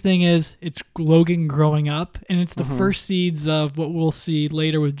biggest thing is it's Logan growing up, and it's the first seeds of what we'll see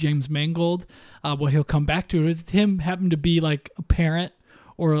later with James Mangold. What he'll come back to is him having to be like a parent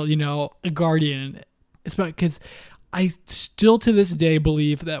or, a guardian. It's because I still to this day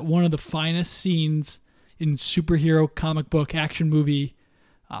believe that one of the finest scenes in superhero comic book action movie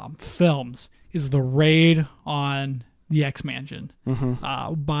films is the raid on the X-Mansion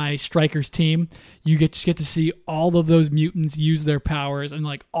by Stryker's team. You get to see all of those mutants use their powers in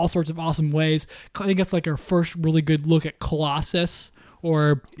like all sorts of awesome ways. I think that's like our first really good look at Colossus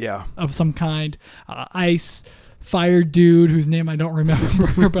or of some kind. Ice Fire dude whose name I don't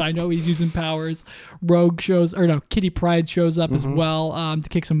remember, but I know he's using powers. Kitty Pryde shows up as well to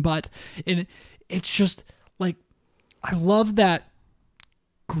kick some butt, and it's just like, I love that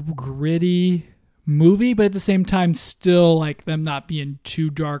gritty movie, but at the same time still like them not being too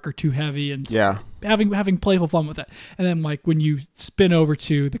dark or too heavy, and having playful fun with it. And then like when you spin over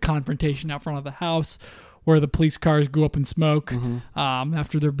to the confrontation out front of the house where the police cars go up in smoke Mm-hmm.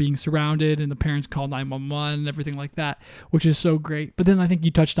 after they're being surrounded, and the parents call 911 and everything like that, which is so great. But then I think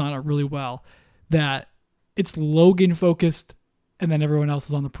you touched on it really well, that it's Logan focused, and then everyone else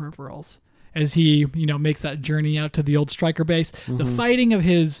is on the peripherals as he, makes that journey out to the old Stryker base. Mm-hmm. The fighting of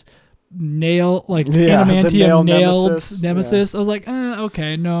his nail, the adamantium nail nailed nemesis. I was like,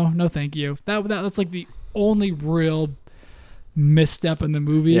 okay, no, thank you. That's like the only real misstep in the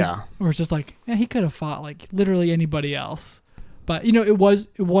movie. Yeah. Where it's just like, he could have fought like literally anybody else. But it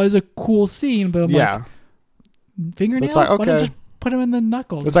was a cool scene. But I'm like, fingernails. It's like, Why don't you okay. just put him in the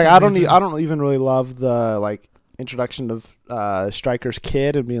knuckles? It's like I don't even really love the like introduction of Stryker's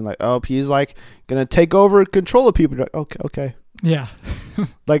kid and being like, oh, he's like gonna take over control of people. You're like, okay. Yeah.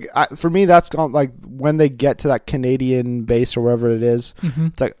 Like for me, that's gone. Like when they get to that Canadian base or wherever it is, Mm-hmm.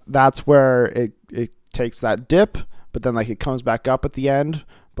 it's like that's where it takes that dip, but then like it comes back up at the end.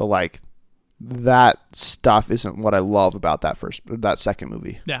 But like that stuff isn't what I love about that second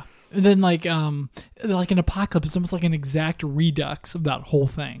movie. Yeah. And then like an Apocalypse is almost like an exact redux of that whole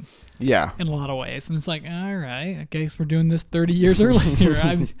thing Yeah. in a lot of ways. And it's like, all right, I guess we're doing this 30 years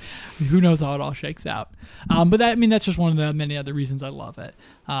earlier. Who knows how it all shakes out. But that's just one of the many other reasons I love it.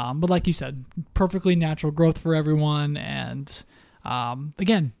 But like you said, perfectly natural growth for everyone. And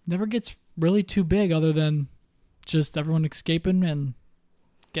again, never gets really too big other than just everyone escaping and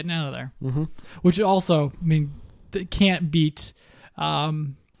getting out of there. Mm-hmm. Which also, can't beat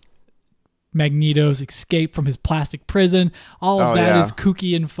Magneto's escape from his plastic prison. All of that is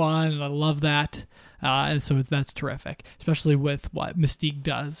kooky and fun, and I love that. And so that's terrific, especially with what Mystique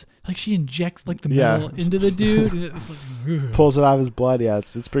does. Like she injects like the metal into the dude, and it's like ugh. Pulls it out of his blood. Yeah,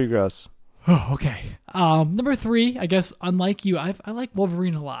 it's pretty gross. Oh, okay. Number 3, I guess. Unlike you, I like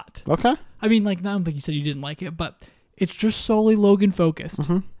Wolverine a lot. Okay. I don't think you said you didn't like it, but it's just solely Logan focused.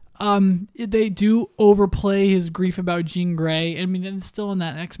 Mm-hmm. They do overplay his grief about Jean Grey. And it's still in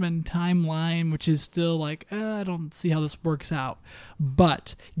that X-Men timeline, which is still like, I don't see how this works out.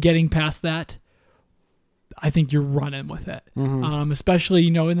 But getting past that, I think you're running with it. Mm-hmm. Especially,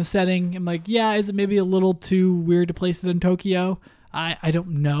 in the setting. I'm like, is it maybe a little too weird to place it in Tokyo? I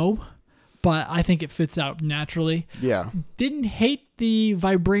don't know, but I think it fits out naturally. Yeah. Didn't hate the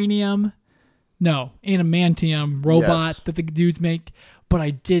adamantium robot that the dudes make, but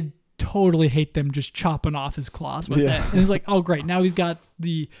I did totally hate them just chopping off his claws with it. And it's like, oh great, now he's got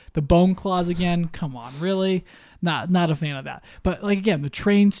the bone claws again. Come on, really? Not a fan of that. But like again, the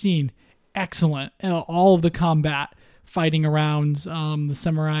train scene, excellent. And all of the combat, fighting around the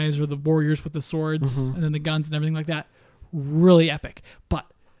samurais or the warriors with the swords and then the guns and everything like that, really epic. But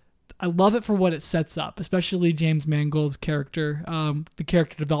I love it for what it sets up, especially James Mangold's character, the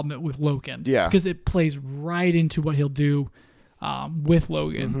character development with Logan. Yeah. Because it plays right into what he'll do with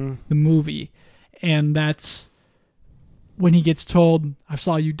Logan, the movie. And that's when he gets told, I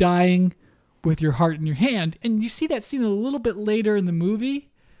saw you dying with your heart in your hand. And you see that scene a little bit later in the movie.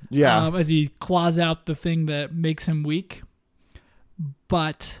 Yeah. As he claws out the thing that makes him weak.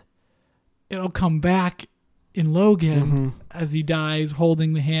 But it'll come back in Logan as he dies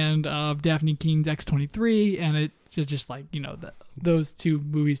holding the hand of Daphne Keene's X-23, and it's just like, those two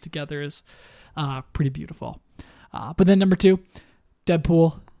movies together is pretty beautiful. But then number 2,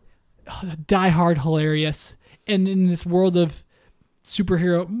 Deadpool, Die Hard hilarious. And in this world of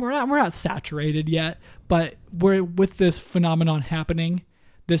superhero, we're not saturated yet, but we're with this phenomenon happening,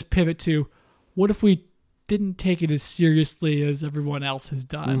 this pivot to what if we didn't take it as seriously as everyone else has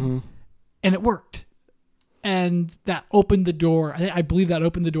done? And it worked. And that opened the door. I believe that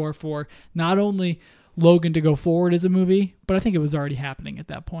opened the door for not only Logan to go forward as a movie, but I think it was already happening at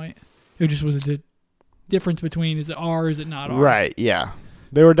that point. It just was a difference between is it R or is it not R? Right, yeah.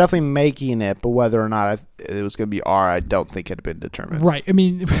 They were definitely making it, but whether or not it was going to be R, I don't think it had been determined. Right.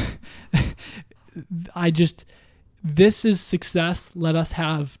 This is success. Let us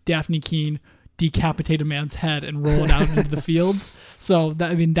have Daphne Keene decapitate a man's head and roll it out into the fields. So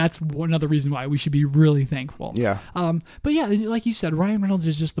that's another reason why we should be really thankful. Yeah. But yeah, like you said, Ryan Reynolds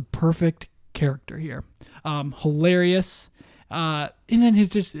is just the perfect character here. Hilarious. And then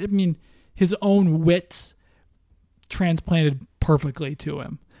his own wits transplanted perfectly to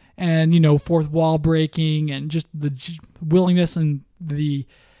him. And, fourth wall breaking and just the willingness and the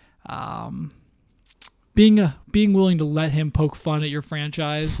being willing to let him poke fun at your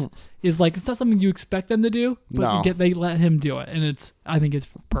franchise is like, it's not something you expect them to do, but they let him do it. And I think it's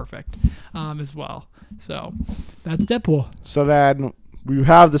perfect as well. So that's Deadpool. So then we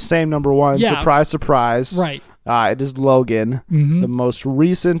have the same number 1. Yeah. Surprise, surprise. Right. It is Logan, the most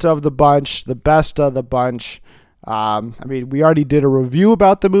recent of the bunch, the best of the bunch. We already did a review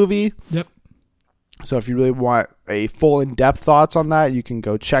about the movie. Yep. So if you really want a full in-depth thoughts on that, you can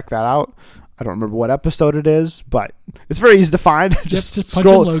go check that out. I don't remember what episode it is, but it's very easy to find. just punch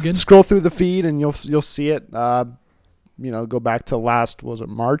in Logan. Scroll through the feed and you'll see it. Go back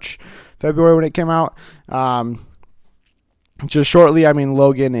to February when it came out. Just shortly, I mean,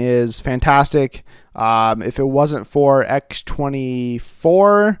 Logan is fantastic. If it wasn't for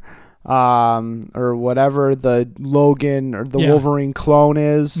X-24 or whatever the Logan or the Wolverine clone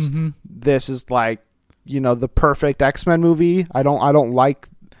is, this is like, the perfect X-Men movie. I don't like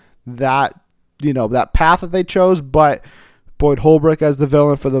that, that path that they chose, but Boyd Holbrook as the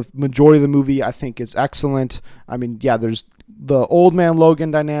villain for the majority of the movie, I think is excellent. I mean, there's the old man Logan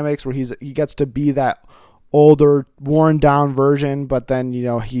dynamics where he gets to be that older, worn down version, but then,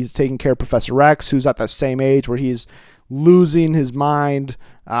 he's taking care of Professor X, who's at that same age where he's losing his mind.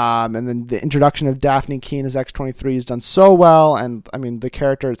 And then the introduction of Daphne Keane as X-23 is done so well. And I mean, the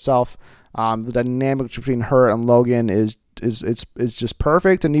character itself, the dynamic between her and Logan is just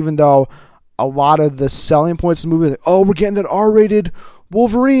perfect. And even though a lot of the selling points of the movie, like, oh, we're getting that R-rated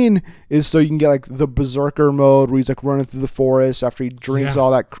Wolverine, is so you can get like the berserker mode where he's like running through the forest after he drinks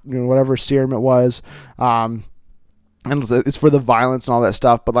all that, whatever serum it was. And it's for the violence and all that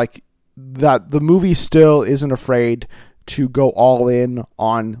stuff. But like that, the movie still isn't afraid to go all in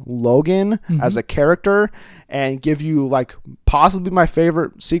on Logan as a character and give you like possibly my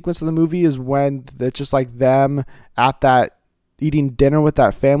favorite sequence of the movie is when it's just like them at that eating dinner with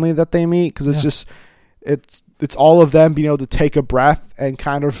that family that they meet, because it's just it's all of them being able to take a breath and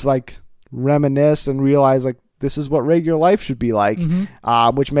kind of like reminisce and realize like this is what regular life should be like,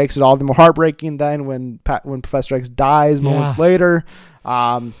 which makes it all the more heartbreaking then when Professor X dies moments later.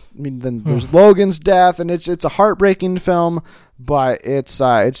 Then there's Logan's death, and it's a heartbreaking film, but it's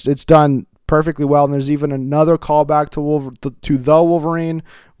done perfectly well. And there's even another callback to the Wolverine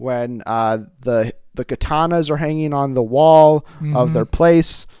when the katanas are hanging on the wall of their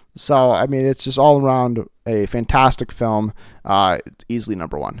place. So I mean, it's just all around a fantastic film. It's easily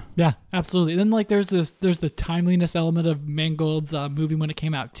number one. Yeah, absolutely. And then like there's the timeliness element of Mangold's movie when it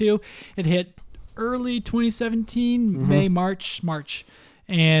came out too. It hit early 2017, March,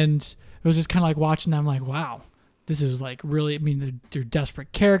 and it was just kind of like watching them like, wow, this is like really. I mean, they're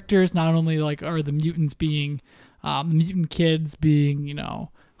desperate characters. Not only like are the mutants being, the mutant kids being,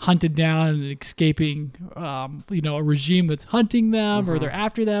 hunted down and escaping, a regime that's hunting them, or they're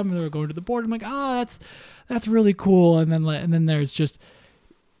after them, or they're going to the border. I'm like, that's really cool. And then there's just,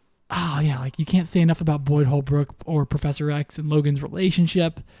 like you can't say enough about Boyd Holbrook or Professor X and Logan's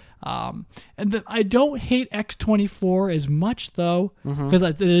relationship. I don't hate X-24 as much though, because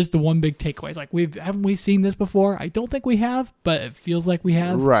it is the one big takeaway. Like haven't we seen this before? I don't think we have, but it feels like we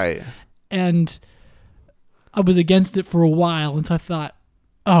have. Right. And I was against it for a while until I thought,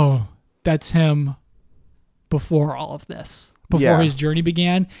 oh, that's him before all of this. Before his journey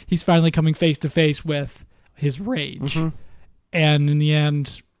began, he's finally coming face to face with his rage. And in the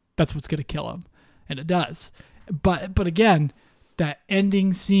end, that's what's going to kill him. And it does. But again, that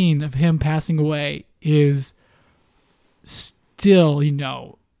ending scene of him passing away is still,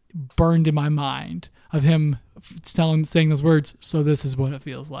 burned in my mind, of him saying those words, so this is what it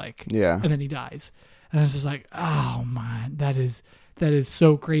feels like. Yeah. And then he dies. And I was just like, oh man, that is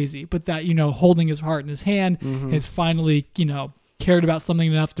so crazy. But that, holding his heart in his hand, has finally, cared about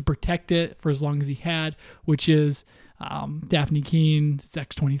something enough to protect it for as long as he had, which is Daphne Keene's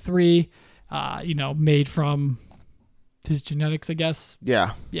X-23, made from his genetics, I guess.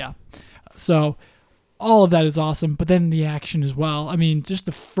 Yeah. Yeah. So all of that is awesome. But then the action as well. I mean, just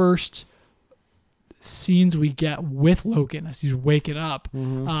the first scenes we get with Logan as he's waking up,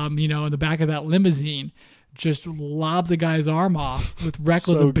 in the back of that limousine, just lobs a guy's arm off with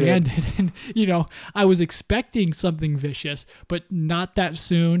reckless abandon. And, I was expecting something vicious, but not that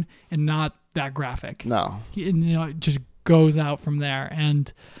soon and not that graphic. No. It just goes out from there.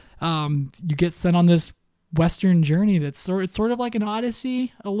 And you get sent on this Western journey that's sort of like an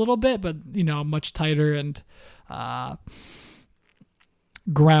Odyssey a little bit, but, much tighter and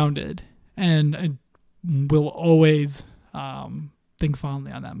grounded. And I will always think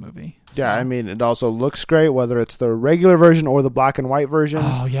fondly on that movie. So. Yeah, I mean, it also looks great, whether it's the regular version or the black and white version.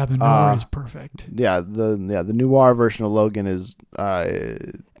 Oh yeah, the noir is perfect. Yeah, the noir version of Logan is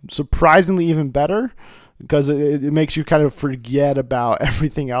surprisingly even better, because it makes you kind of forget about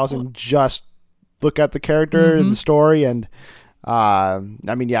everything else and just look at the character and the story. And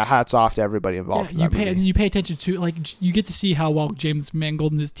hats off to everybody involved. Yeah, you pay attention to, like, you get to see how well James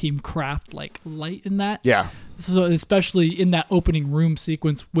Mangold and his team craft like light in that. Yeah. So especially in that opening room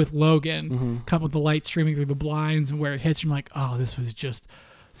sequence with Logan, come with the light streaming through the blinds and where it hits, you're like, oh, this was just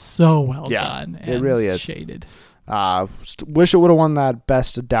so well Yeah, done. it And really is. shaded. Wish it would have won that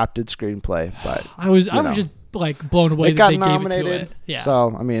best adapted screenplay, but I was know. just like blown away it that got they nominated. gave it to it. Yeah.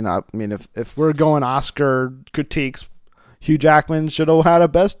 So I mean, if we're going Oscar critiques, Hugh Jackman should have had a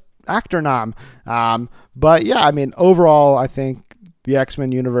Best Actor nom. But yeah, I mean, overall, I think the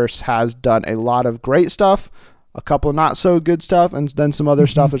X-Men universe has done a lot of great stuff, a couple not so good stuff, and then some other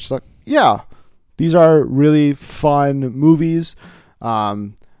stuff that's like, yeah, these are really fun movies.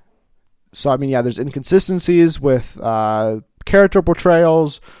 So I mean, yeah, there's inconsistencies with character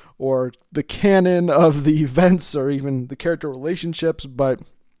portrayals or the canon of the events or even the character relationships, but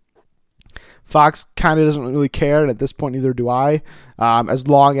Fox kind of doesn't really care, and at this point, neither do I. As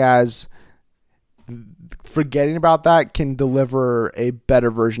long as forgetting about that can deliver a better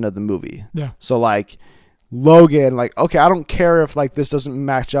version of the movie. Yeah. So like Logan, like, okay, I don't care if like this doesn't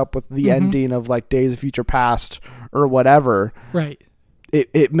match up with the ending of like Days of Future Past or whatever. Right.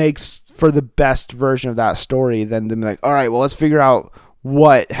 It makes for the best version of that story than them like, all right, well, let's figure out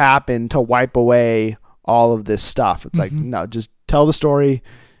what happened to wipe away all of this stuff. It's like, no, just tell the story,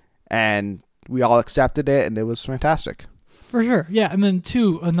 and we all accepted it, and it was fantastic. For sure. Yeah. And then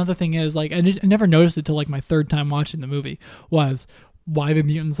too, another thing is like, I never noticed it till like my third time watching the movie was why the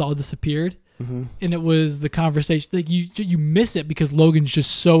mutants all disappeared. And it was the conversation, like you miss it because Logan's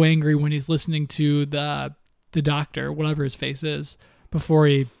just so angry when he's listening to the doctor, whatever his face is, before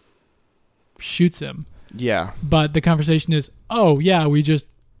he shoots him. Yeah. But the conversation is, oh yeah, we just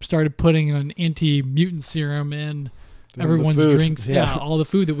started putting an anti-mutant serum in everyone's drinks. Yeah, all the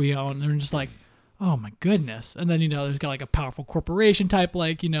food that we own. And they're just like, oh my goodness. And then, there's got like a powerful corporation type,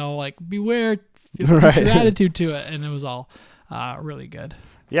 like, like beware your attitude to it. And it was all really good.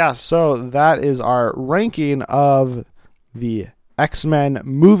 Yeah, so that is our ranking of the X-Men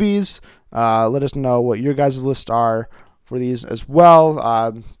movies. Let us know what your guys' lists are for these as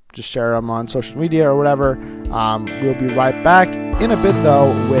well. Just share them on social media or whatever. We'll be right back in a bit, though,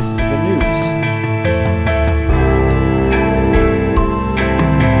 with the news.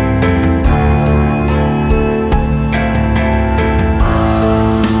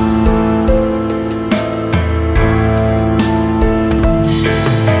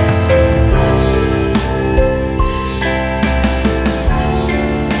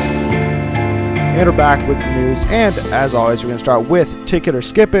 And we're back with the news, and as always, we're going to start with Ticket or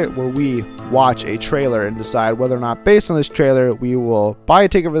Skip It, where we watch a trailer and decide whether or not, based on this trailer, we will buy a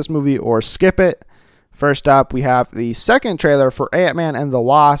ticket for this movie or skip it. First up, we have the second trailer for Ant-Man and the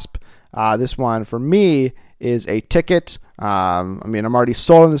Wasp. This one, for me, is a ticket. I'm already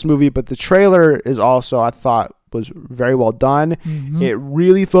sold on this movie, but the trailer is also, I thought, was very well done. It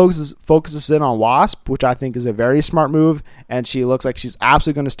really focuses in on Wasp, which I think is a very smart move, and she looks like she's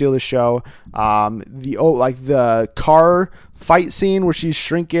absolutely going to steal the show. The car fight scene where she's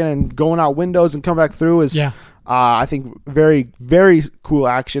shrinking and going out windows and come back through is I think very, very cool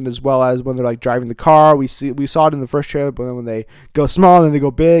action, as well as when they're like driving the car. We saw it in the first trailer, but then when they go small, then they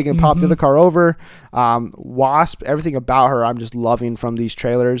go big and pop the other car over. Wasp, everything about her, I'm just loving from these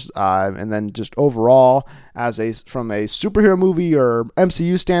trailers. And then just overall, from a superhero movie or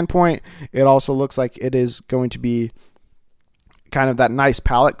MCU standpoint, it also looks like it is going to be kind of that nice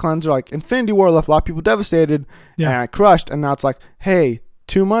palate cleanser. Like Infinity War left a lot of people devastated and crushed, and now it's like, hey,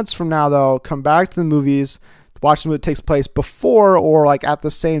 2 months from now though, come back to the movies. Watch the movie that takes place before or like at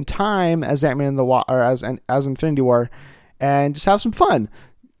the same time as Ant-Man and the or as Infinity War, and just have some fun.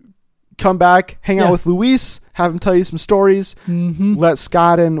 Come back, hang out with Luis, have him tell you some stories. Let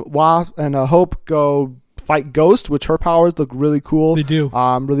Scott and Hope go fight Ghost, which her powers look really cool. They do.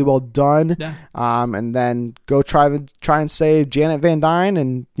 Really well done. Yeah. And then go try and save Janet Van Dyne,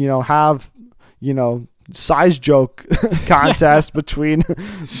 and have size joke contest between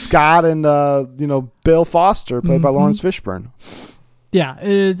Scott and Bill Foster, played by Lawrence Fishburne. Yeah,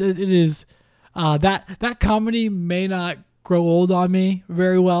 it is. That comedy may not grow old on me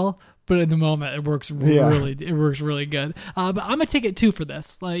very well, but in the moment it works really good. But I'm gonna take it too for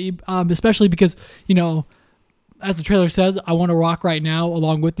this, like especially because as the trailer says, I want to rock right now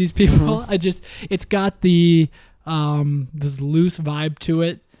along with these people. It's got the this loose vibe to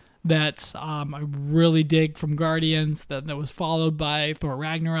it that I really dig from Guardians, that was followed by Thor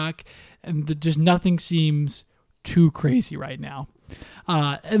Ragnarok, and just nothing seems too crazy right now.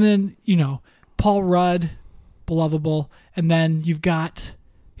 And then, Paul Rudd, belovable, and then you've got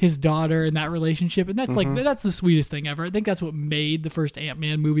his daughter and that relationship, and that's that's the sweetest thing ever. I think that's what made the first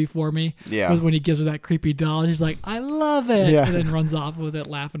Ant-Man movie for me. Yeah, was when he gives her that creepy doll. She's like, "I love it," and then runs off with it,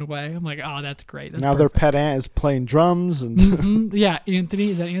 laughing away. I'm like, "Oh, that's great." That's now perfect. Their pet ant is playing drums, and yeah,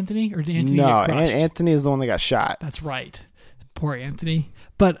 Anthony, is that Anthony or did Anthony No, get crushed? Anthony is the one that got shot. That's right, poor Anthony.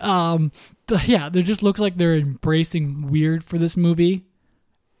 But yeah, there just looks like they're embracing weird for this movie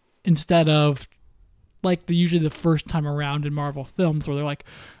instead of like usually the first time around in Marvel films where they're like,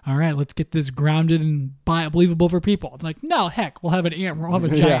 all right, let's get this grounded and believable for people. It's like, no, heck, we'll have an ant. We'll have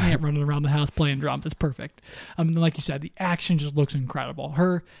a giant ant running around the house playing drums. It's perfect. Like you said, the action just looks incredible.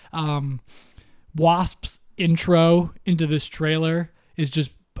 Her Wasp's intro into this trailer is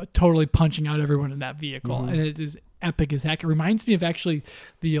just totally punching out everyone in that vehicle. And it is epic as heck. It reminds me of actually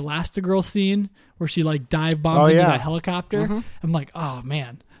the Elastigirl scene where she like dive bombs into that helicopter. I'm like, oh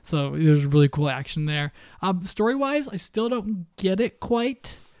man. So there's really cool action there. Story-wise, I still don't get it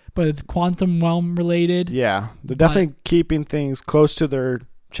quite, but it's quantum realm related. Yeah, they're definitely keeping things close to their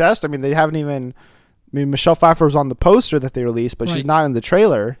chest. I mean, they haven't even... I mean, Michelle Pfeiffer was on the poster that they released, but she's not in the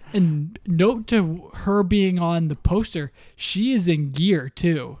trailer. And note to her being on the poster, she is in gear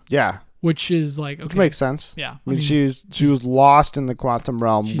too. Yeah. Which is like, okay. Which makes sense. Yeah. I mean she was lost in the quantum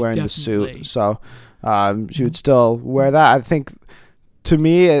realm wearing the suit. So she would still wear that. I think... To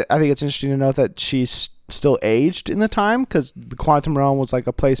me, I think it's interesting to note that she's still aged in the time because the quantum realm was like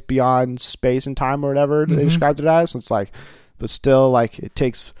a place beyond space and time or whatever they described it as. So it's like, but still, like it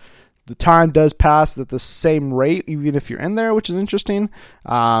takes the time does pass at the same rate even if you're in there, which is interesting.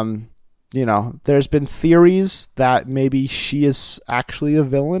 There's been theories that maybe she is actually a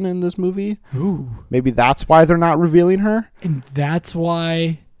villain in this movie. Ooh, maybe that's why they're not revealing her, and that's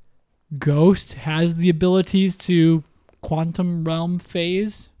why Ghost has the abilities to quantum realm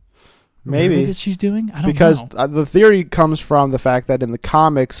phase maybe that she's doing. I don't because know. The theory comes from the fact that in the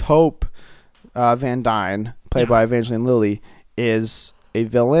comics Hope Van Dyne, played by Evangeline Lilly, is a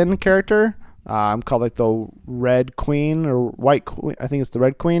villain character called like the Red Queen or White Queen. I think it's the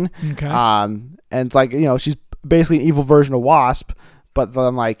Red Queen. Okay. And it's like, she's basically an evil version of Wasp, but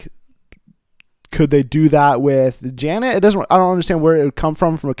then like, could they do that with Janet? I don't understand where it would come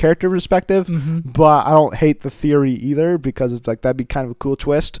from a character perspective, but I don't hate the theory either because it's like that'd be kind of a cool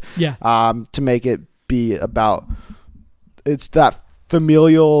twist. Yeah. To make it be about it's that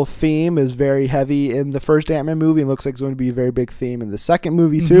familial theme is very heavy in the first Ant-Man movie and looks like it's going to be a very big theme in the second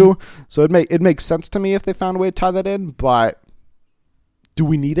movie too. So it makes sense to me if they found a way to tie that in, but do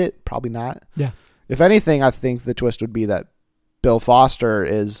we need it? Probably not. Yeah. If anything, I think the twist would be that Bill Foster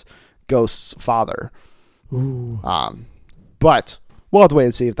is Ghost's father. Ooh. But we'll have to wait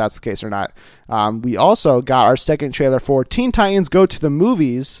and see if that's the case or not. We also got our second trailer for Teen Titans Go to the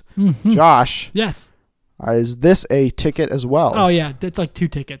Movies. Josh. Yes. Is this a ticket as well? Oh yeah, that's like 2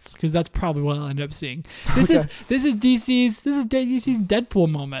 tickets because that's probably what I'll end up seeing. This is DC's Deadpool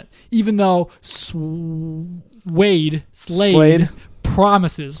moment. Even though Slade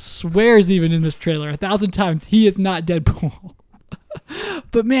swears even in this trailer 1,000 times he is not Deadpool.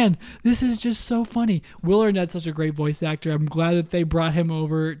 But man, this is just so funny. Will Arnett's such a great voice actor. I'm glad that they brought him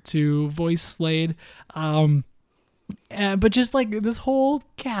over to voice Slade. But just like this whole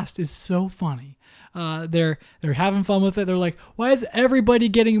cast is so funny. They're having fun with it. They're like, why is everybody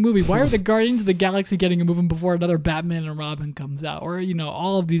getting a movie? Why are the Guardians of the Galaxy getting a movie before another Batman and Robin comes out? Or,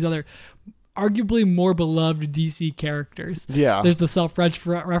 all of these other arguably more beloved DC characters. Yeah. There's the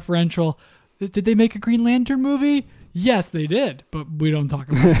self-referential, did they make a Green Lantern movie? Yes, they did, but we don't talk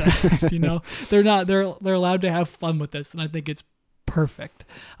about that. They're allowed to have fun with this, and I think it's perfect.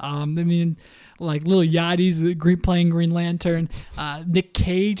 Like Lil Yachty's playing Green Lantern. Nick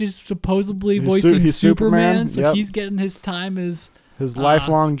Cage is supposedly voicing Superman, so he's getting his time as his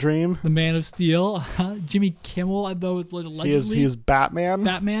lifelong dream, the Man of Steel. Jimmy Kimmel, though, is allegedly he is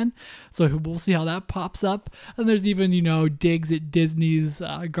Batman. So we'll see how that pops up. And there's even digs at Disney's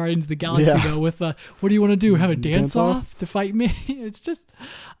Guardians of the Galaxy go with what do you want to do? Have a dance off to fight me? It's just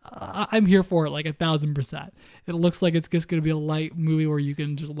I'm here for it like 1,000%. It looks like it's just going to be a light movie where you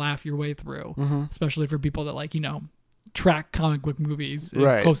can just laugh your way through, especially for people that track comic book movies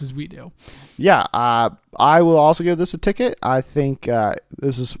as close as we do. Yeah, I will also give this a ticket. I think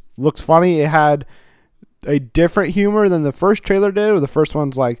looks funny. It had a different humor than the first trailer did. Where the first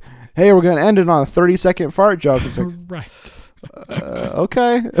one's like, "Hey, we're gonna end it on a 30-second fart joke." It's like, right.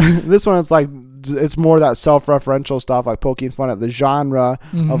 Okay. This one, it's more that self-referential stuff, like poking fun at the genre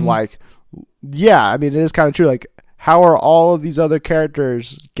of like, yeah. I mean, it is kind of true. Like, how are all of these other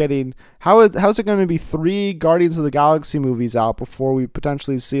characters getting? How's it going to be 3 Guardians of the Galaxy movies out before we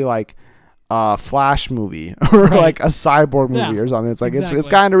potentially see like a Flash movie or like a Cyborg movie or something? It's like it's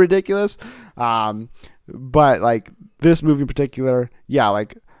kind of ridiculous. But like this movie in particular, yeah,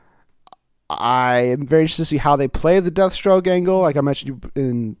 like I am very interested to see how they play the Deathstroke angle. Like I mentioned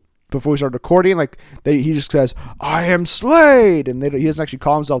in before we started recording, like he just says, "I am Slade," and he doesn't actually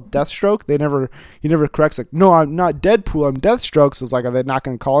call himself Deathstroke. He never corrects, like, "No, I'm not Deadpool, I'm Deathstroke." So it's like, are they not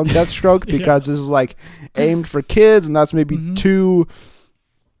going to call him Deathstroke because this is like aimed for kids, and that's maybe too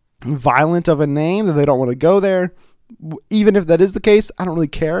violent of a name that they don't want to go there. Even if that is the case, I don't really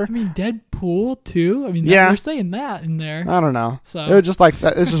care. I mean, Deadpool too. I mean, they're saying that in there. I don't know. So it was just like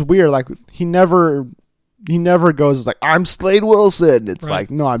that. It's just weird. Like he never goes like, "I'm Slade Wilson." It's like,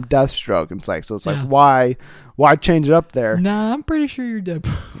 no, I'm Deathstroke. It's like, so it's like, why change it up there? Nah, I'm pretty sure you're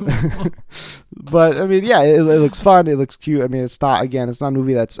Deadpool. But I mean, yeah, it looks fun. It looks cute. I mean, it's not a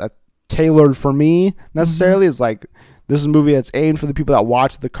movie that's tailored for me necessarily. It's like, this is a movie that's aimed for the people that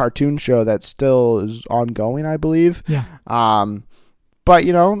watch the cartoon show that still is ongoing, I believe. Yeah. But,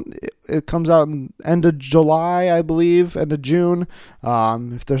 you know, it comes out in end of July, I believe, end of June.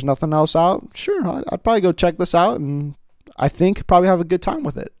 If there's nothing else out, sure, I'd probably go check this out, and I think probably have a good time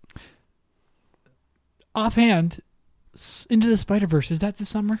with it. Offhand, Into the Spider-Verse, is that this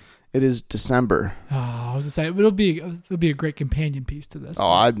summer? It is December. Oh, I was going to say, it'll be a great companion piece to this.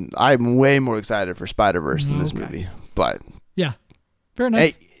 Oh, I'm way more excited for Spider-Verse than this movie. But yeah, fair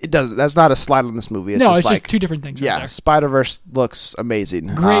enough. That's not a slide on this movie. It's just two different things. Yeah, right there. Spider-Verse looks amazing.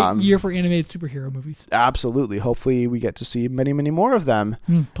 Great year for animated superhero movies. Absolutely. Hopefully we get to see many, many more of them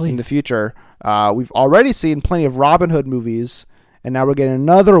in the future. We've already seen plenty of Robin Hood movies, and now we're getting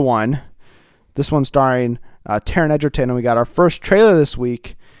another one. This one starring Taron Egerton, and we got our first trailer this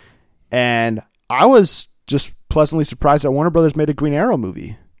week. And I was just pleasantly surprised that Warner Brothers made a Green Arrow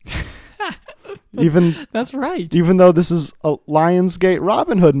movie. That's right. Even though this is a Lionsgate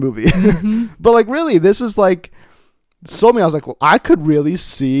Robin Hood movie. But like, really, this is like, sold me. I was like, well, I could really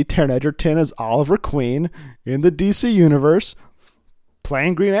see Taron Egerton as Oliver Queen in the DC universe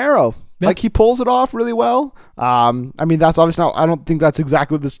playing Green Arrow. Yep. Like, he pulls it off really well. I mean, that's obviously not, I don't think that's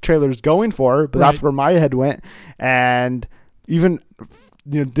exactly what this trailer is going for, but that's where my head went. And even,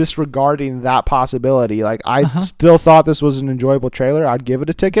 you know, disregarding that possibility, like, I still thought this was an enjoyable trailer. I'd give it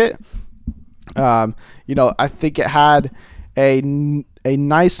a ticket. You know, I think it had a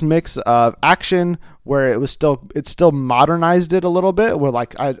nice mix of action where it still modernized it a little bit, where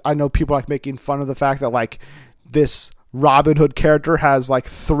like I know people like making fun of the fact that like this Robin Hood character has like a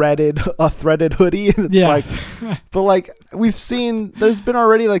threaded hoodie, and it's like, but like we've seen, there's been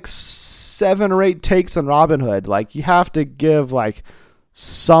already like 7 or 8 takes on Robin Hood. Like, you have to give like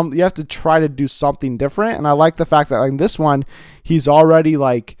you have to try to do something different. And I like the fact that like this one, he's already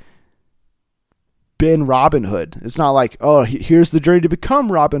like been Robin Hood. It's not like, oh, here's the journey to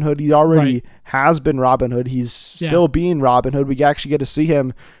become Robin Hood. He already has been Robin Hood. He's still being Robin Hood. We actually get to see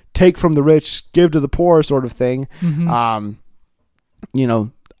him take from the rich, give to the poor, sort of thing. You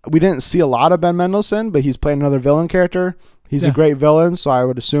know, we didn't see a lot of Ben Mendelsohn, but he's playing another villain character. He's a great villain, so I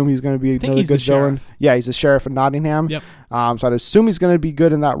would assume he's going to be another good villain. Yeah, he's the sheriff of Nottingham. Yep. So I'd assume he's going to be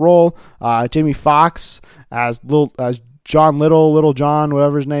good in that role. Jamie Foxx as John Little John,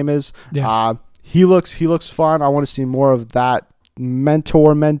 whatever his name is. Yeah. He looks fun. I want to see more of that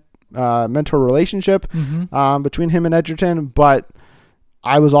mentor relationship between him and Egerton. But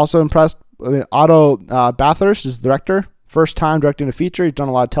I was also impressed. I mean, Otto Bathurst is the director. First time directing a feature. He's done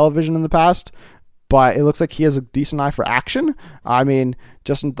a lot of television in the past, but it looks like he has a decent eye for action. I mean,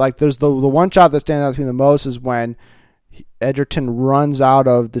 just like there's the one shot that stands out to me the most is when Egerton runs out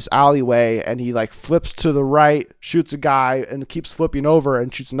of this alleyway and he like flips to the right, shoots a guy, and keeps flipping over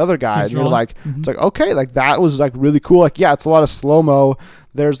and shoots another guy. And you're like, it's like, okay, like that was like really cool. Like, yeah, it's a lot of slow-mo.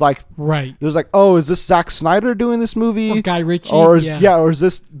 There's like, oh, is this Zack Snyder doing this movie? Or Guy Ritchie? Or is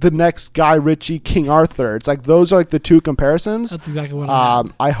this the next Guy Ritchie King Arthur? It's like, those are like the two comparisons. That's exactly what I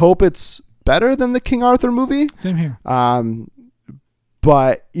meant. I hope it's better than the King Arthur movie. Same here.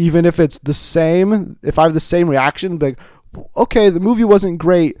 But even if it's the same, if I have the same reaction, like, okay, the movie wasn't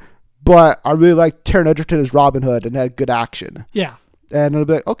great, but I really like Taron Egerton as Robin Hood and had good action. Yeah. And it'll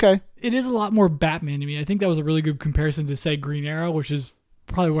be like, okay. It is a lot more Batman to me. I think that was a really good comparison to, say, Green Arrow, which is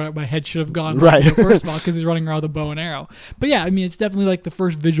probably where my head should have gone first of all, because he's running around with a bow and arrow. But yeah, I mean, it's definitely like the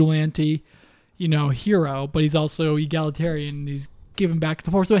first vigilante, hero, but he's also egalitarian. He's giving back to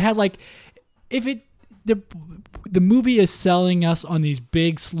the poor. So it had like, the movie is selling us on these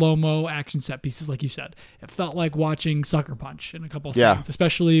big slow-mo action set pieces, like you said. It felt like watching Sucker Punch in a couple of scenes,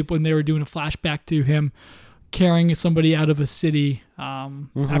 especially when they were doing a flashback to him carrying somebody out of a city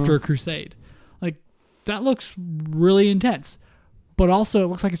after a crusade. Like, that looks really intense, but also it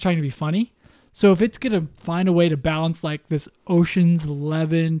looks like it's trying to be funny. So if it's going to find a way to balance like this Ocean's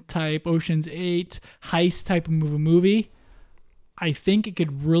 11 type, Ocean's 8 heist type of movie, I think it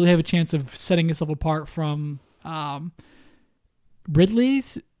could really have a chance of setting itself apart from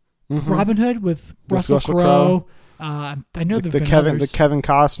Ridley's Robin Hood with Russell Crowe. I know the there've been Kevin others. the Kevin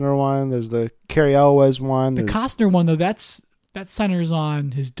Costner one. There's the Cary Elwes one. The there's- Costner one though, that centers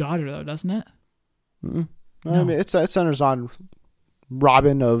on his daughter though, doesn't it? I No. mean, it centers on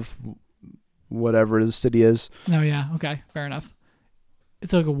Robin of whatever the city is. No, yeah, okay, fair enough.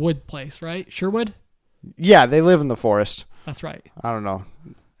 It's like a wood place, right? Sherwood? Yeah, they live in the forest. That's right. I don't know.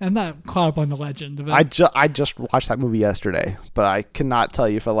 I'm not caught up on the legend of it. I just watched that movie yesterday, but I cannot tell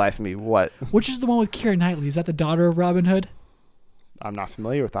you for the life of me what. Which is the one with Keira Knightley? Is that the daughter of Robin Hood? I'm not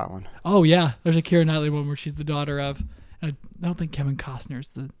familiar with that one. Oh yeah, there's a Keira Knightley one where she's the daughter of. And I don't think Kevin Costner's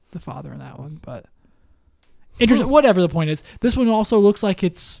the father in that one, but interesting. Whatever the point is, this one also looks like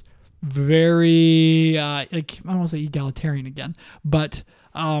it's very like I don't want to say egalitarian again, but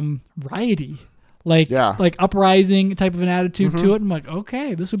righty. Like uprising type of an attitude to it. I'm like,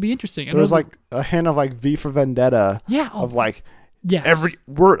 okay, this would be interesting. There's like a hint of like V for Vendetta. Yeah. Of like yes. every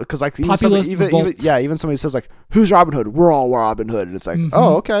word, because like Populist revolt. even somebody says like, "Who's Robin Hood?" We're all Robin Hood, and it's like,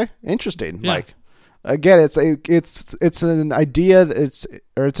 oh, okay, interesting. Yeah. Like, again, it's an idea. It's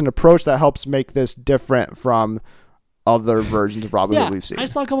an approach that helps make this different from other versions of Robin Hood we've seen. I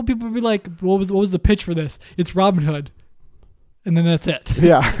saw a couple people be like, what was the pitch for this? It's Robin Hood. And then that's it.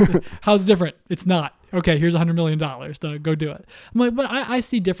 Yeah. How's it different? It's not. Okay, here's $100 million to go do it. I'm like, but I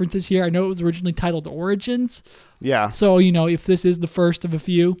see differences here. I know it was originally titled Origins. Yeah. So, if this is the first of a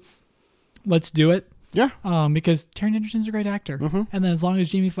few, let's do it. Yeah. Because Taron Egerton's a great actor. And then as long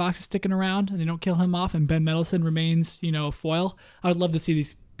as Jamie Foxx is sticking around and they don't kill him off and Ben Mendelsohn remains, a foil, I would love to see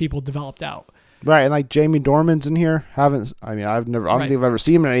these people developed out. Right, and like Jamie Dorman's in here. I don't think I've ever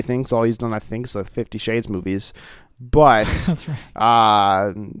seen him in anything. So all he's done, I think, is the 50 Shades movies. But that's right.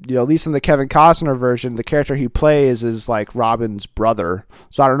 At least in the Kevin Costner version, the character he plays is like Robin's brother.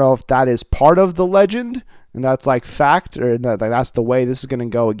 So I don't know if that is part of the legend and that's like fact, or that's the way this is going to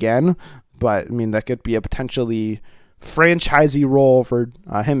go again. But I mean, that could be a potentially franchisee role for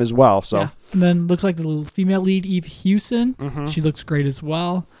him as well. So and then looks like the little female lead, Eve Hewson. She looks great as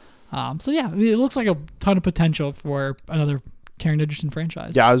well. It looks like a ton of potential for another Taron Egerton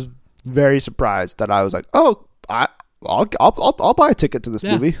franchise. Yeah, I was very surprised that I was like, oh. I'll buy a ticket to this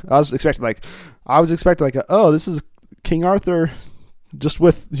movie. I was expecting this is King Arthur just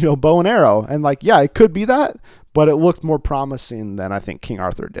with bow and arrow, and it could be that, but it looked more promising than I think King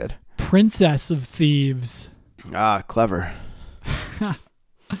Arthur did. Princess of Thieves. Clever.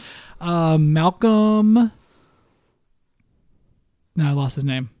 Malcolm. No, I lost his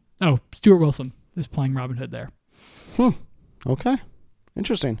name. Oh, Stuart Wilson is playing Robin Hood there. Okay,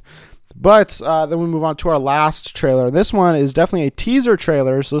 interesting. But then we move on to our last trailer. This one is definitely a teaser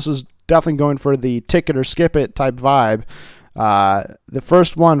trailer, so this is definitely going for the ticket or skip it type vibe. The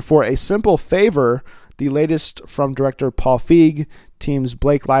first one, For a Simple Favor, the latest from director Paul Feig, teams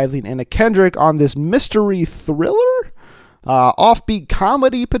Blake Lively and Anna Kendrick on this mystery thriller, offbeat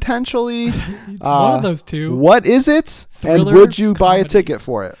comedy potentially. One of those two. What is it? Thriller, and would you buy a comedy. ticket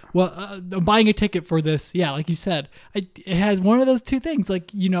for it? Well, I'm buying a ticket for this. Yeah, like you said, it has one of those two things. Like,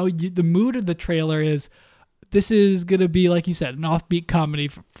 the mood of the trailer is this is going to be, like you said, an offbeat comedy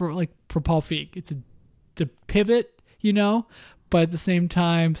for Paul Feig. It's a pivot, but at the same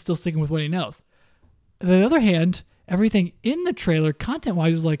time, still sticking with what he knows. On the other hand, everything in the trailer,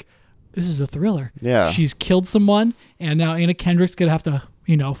 content-wise, is like, this is a thriller. Yeah. She's killed someone, and now Anna Kendrick's going to have to,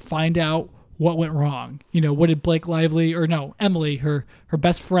 find out what went wrong. What did Blake Lively, Emily, her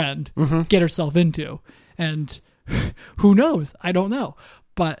best friend, get herself into? And who knows? I don't know.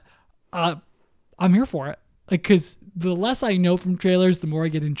 But I'm here for it. Because the less I know from trailers, the more I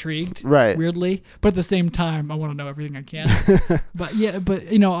get intrigued. Right. Weirdly. But at the same time, I want to know everything I can. but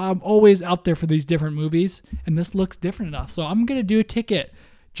I'm always out there for these different movies, and this looks different enough. So I'm going to do a ticket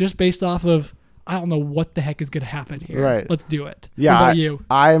just based off of, I don't know what the heck is going to happen here. Right. Let's do it. Yeah. What about you?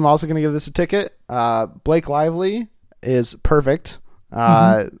 I am also going to give this a ticket. Blake Lively is perfect.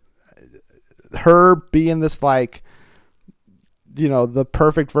 Her being this the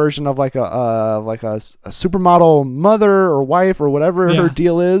perfect version of a supermodel mother or wife or whatever her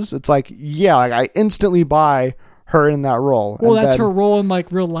deal is. It's I instantly buy her in that role. Well, and that's her role in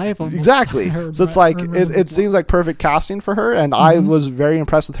real life. Almost. Exactly. So it's it seems like perfect casting for her. And I was very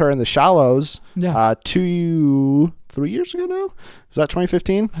impressed with her in The Shallows. Yeah. 3 years ago now. Was that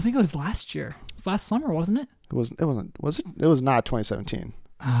 2015? I think it was last year. It was last summer, wasn't it? It wasn't. Was it? It was not 2017.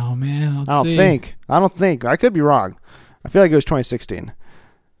 Oh man. I don't think. I could be wrong. I feel like it was 2016.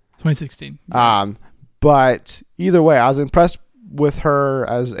 2016. But either way, I was impressed with her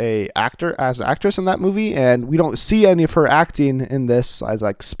as an actress in that movie, and we don't see any of her acting in this as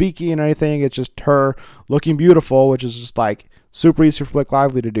speaking or anything. It's just her looking beautiful, which is just super easy for Blake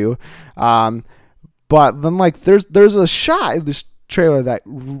Lively to do. But then like there's a shot in this trailer that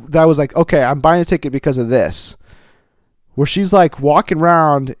was like, okay, I'm buying a ticket because of this, where she's like walking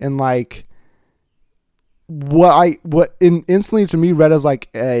around in like what instantly to me read as like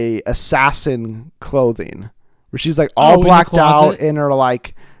a assassin clothing, where she's like all blacked out in her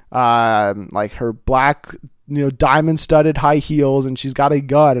like her black, diamond studded high heels, and she's got a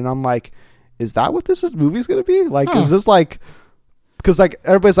gun, and I'm like, is that what this movie's gonna be like? Is this like, because like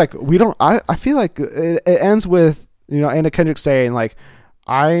everybody's like, I feel like it ends with Anna Kendrick saying like,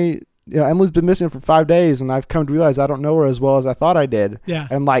 Emily's been missing for 5 days, and I've come to realize I don't know her as well as I thought I did. Yeah.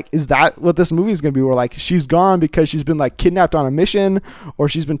 And like, is that what this movie is going to be? Where like she's gone because she's been like kidnapped on a mission, or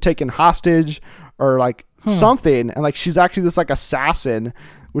she's been taken hostage, or like something, and like she's actually this like assassin,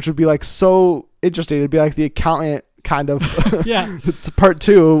 which would be like so interesting. It'd be like The Accountant kind of. Yeah. To part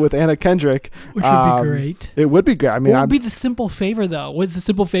 2 with Anna Kendrick, which would be great. It would be great. I mean, what would be the simple favor though? What's the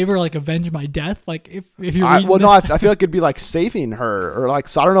simple favor? Like avenge my death? Like if you're I feel like it'd be like saving her, or like,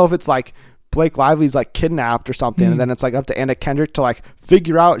 so I don't know if it's like Blake Lively's like kidnapped or something, and then it's like up to Anna Kendrick to like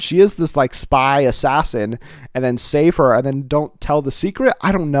figure out she is this like spy assassin, and then save her, and then don't tell the secret.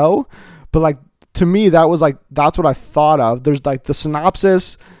 I don't know, but like to me that's what I thought of. There's like the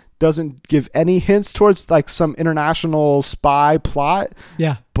synopsis doesn't give any hints towards like some international spy plot.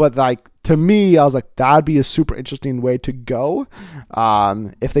 Yeah. But like to me, I was like, that'd be a super interesting way to go.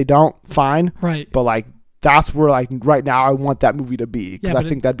 If they don't, fine. Right. But like that's where like right now I want that movie to be, because I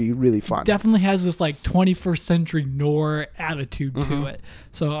think that'd be really fun. Definitely has this like 21st century noir attitude to it.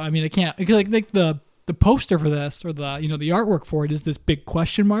 So I mean, I can't like the poster for this, or the the artwork for it is this big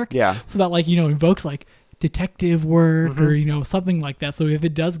question mark. Yeah. So that like invokes like detective work or something like that. So if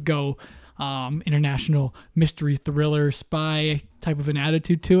it does go international mystery thriller spy type of an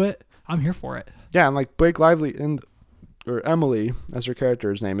attitude to it, I'm here for it. Yeah, and like Blake Lively or Emily, as her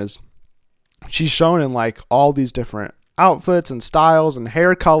character's name is, she's shown in like all these different outfits and styles and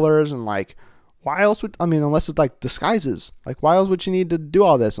hair colors, and like why else would, unless it's like disguises, like why else would she need to do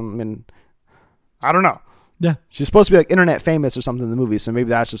all this? I mean, I don't know. Yeah. She's supposed to be like internet famous or something in the movie, so maybe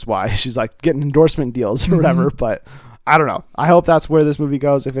that's just why she's like getting endorsement deals or whatever, but I don't know. I hope that's where this movie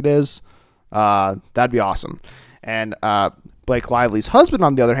goes. If it is, that'd be awesome. And Blake Lively's husband,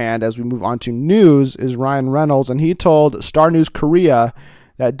 on the other hand, as we move on to news, is Ryan Reynolds, and he told Star News Korea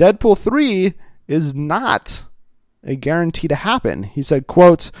that Deadpool 3 is not a guarantee to happen. He said,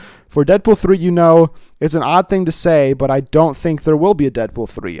 quote, "For Deadpool 3, it's an odd thing to say, but I don't think there will be a Deadpool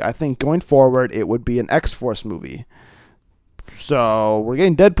 3. I think going forward, it would be an X-Force movie." So we're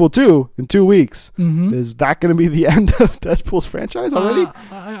getting Deadpool 2 in 2 weeks. Is that going to be the end of Deadpool's franchise already?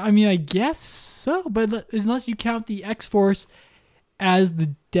 I mean, I guess so, but unless you count the X-Force as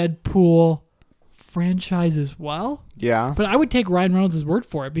the Deadpool franchise as well. Yeah. But I would take Ryan Reynolds' word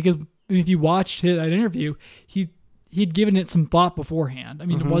for it, because if you watched that interview, he'd given it some thought beforehand. I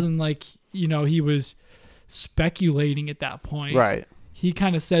mean, it wasn't like, he was speculating at that point. Right. He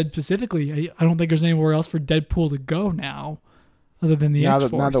kind of said specifically, I don't think there's anywhere else for Deadpool to go now other than the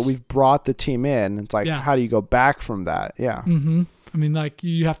X-Force. Now that we've brought the team in, it's like, how do you go back from that? Yeah. I mean, like,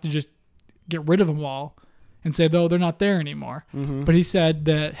 you have to just get rid of them all and say, though, they're not there anymore. But he said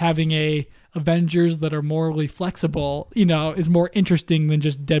that having a Avengers that are morally flexible, is more interesting than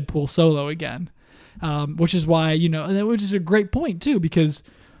just Deadpool solo again. Which is why, and which is a great point too, because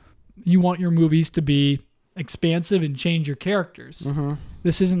you want your movies to be expansive and change your characters.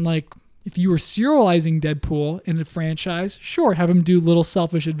 This isn't like, if you were serializing Deadpool in a franchise, sure, have him do little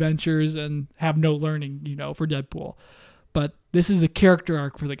selfish adventures and have no learning, for Deadpool. But this is a character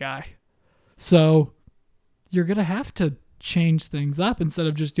arc for the guy. So you're going to have to change things up instead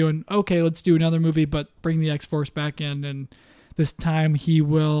of just doing, okay, let's do another movie, but bring the X-Force back in, and this time he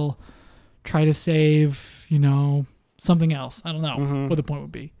will try to save, something else. I don't know what the point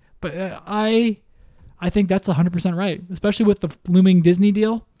would be. But I think that's 100% right, especially with the looming Disney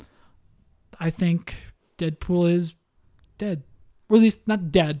deal. I think Deadpool is dead. Or at least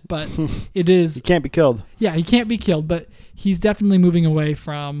not dead, but it is. He can't be killed. Yeah, he can't be killed, but he's definitely moving away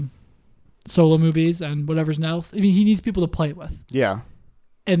from solo movies and whatever's else. I mean, he needs people to play with. Yeah.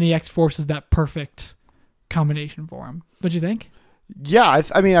 And the X-Force is that perfect combination for him. Don't you think? Yeah,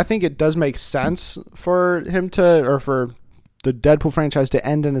 I think it does make sense for him to, or for the Deadpool franchise to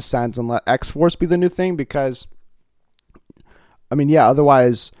end in a sense and let X-Force be the new thing, because,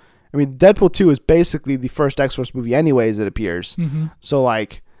 otherwise, Deadpool 2 is basically the first X-Force movie anyways, it appears. So,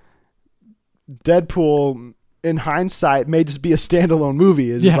 like, Deadpool, in hindsight, may just be a standalone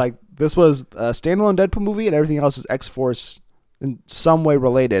movie. It's just like, this was a standalone Deadpool movie, and everything else is X-Force in some way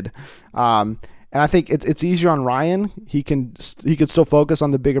related. And I think it's easier on Ryan. He can still focus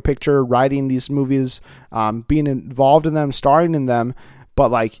on the bigger picture, writing these movies, being involved in them, starring in them.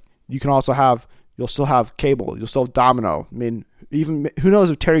 But like you'll still have Cable, you'll still have Domino. I mean, even who knows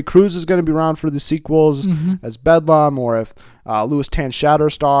if Terry Crews is going to be around for the sequels as Bedlam, or if Louis Tan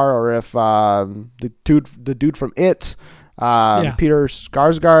Shatterstar, or if the dude from It, Peter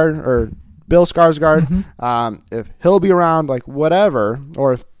Skarsgård or Bill Skarsgård, if he'll be around, like whatever,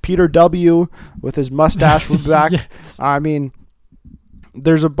 or if Peter W. with his mustache will be back. Yes. I mean,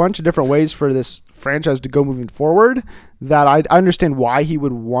 there's a bunch of different ways for this franchise to go moving forward that I understand why he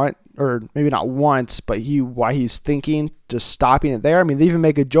would want, or maybe not once, but why he's thinking just stopping it there. I mean, they even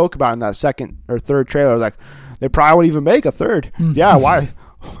make a joke about it in that second or third trailer, like they probably won't even make a third. Yeah, why?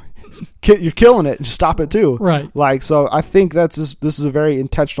 You're killing it. Just stop it too. Right. Like, so I think this is a very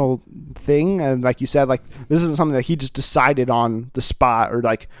intentional thing, and like you said, like this isn't something that he just decided on the spot, or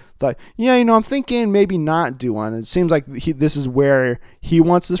like thought, yeah, I'm thinking maybe not do one. It seems like this is where he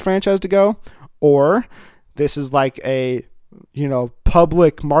wants this franchise to go, or this is like a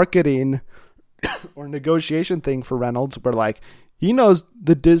public marketing or negotiation thing for Reynolds, where like he knows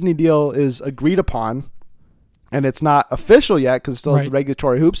the Disney deal is agreed upon. And it's not official yet because still has the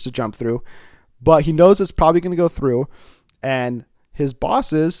regulatory hoops to jump through. But he knows it's probably going to go through. And his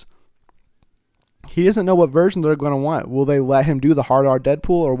bosses, he doesn't know what version they're going to want. Will they let him do the hard R Deadpool,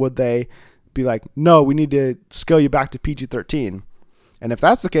 or would they be like, no, we need to scale you back to PG-13? And if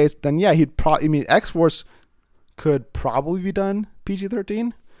that's the case, then yeah, X-Force could probably be done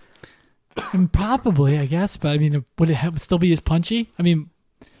PG-13. Probably, I guess. But I mean, would it still be as punchy? I mean...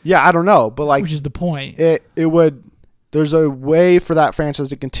 Yeah, I don't know, but like, which is the point. It would. There's a way for that franchise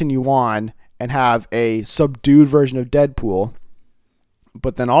to continue on and have a subdued version of Deadpool,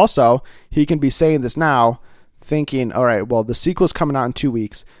 but then also he can be saying this now, thinking, all right, well, the sequel's coming out in 2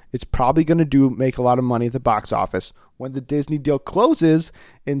 weeks. It's probably going to make a lot of money at the box office. When the Disney deal closes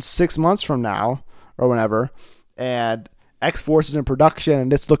in 6 months from now or whenever, and X-Force is in production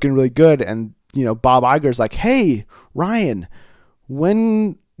and it's looking really good, and Bob Iger's like, hey, Ryan,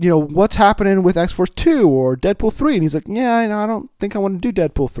 when what's happening with X-Force 2 or Deadpool 3? And he's like, yeah, I don't think I want to do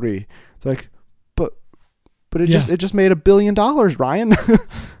Deadpool 3. It's like, but it just made $1 billion, Ryan.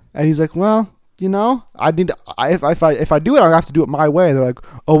 And he's like, well, I need to, if I do it, I'll have to do it my way. And they're like,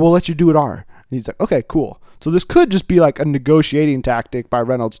 oh, we'll let you do it our. And he's like, okay, cool. So this could just be like a negotiating tactic by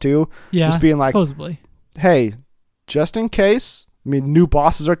Reynolds too. Yeah, just being like, supposedly, hey, just in case, new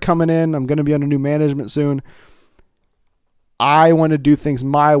bosses are coming in. I'm going to be under new management soon. I want to do things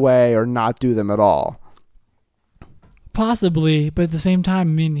my way or not do them at all. Possibly, but at the same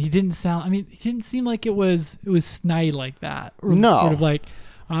time, he didn't seem like it was snide like that. Or no. Sort of like,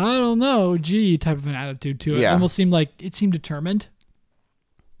 I don't know, type of an attitude to it. Yeah. It almost seemed like it seemed determined.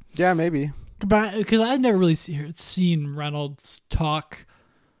 Yeah, maybe. But because I've never really seen Reynolds talk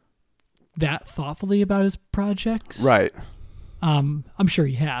that thoughtfully about his projects. Right. I'm sure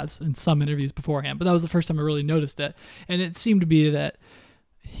he has in some interviews beforehand, but that was the first time I really noticed it. And it seemed to be that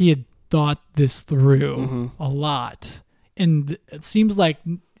he had thought this through a lot. And it seems like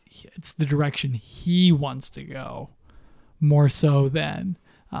it's the direction he wants to go more so than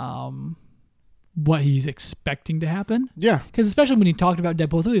what he's expecting to happen. Yeah. Because especially when he talked about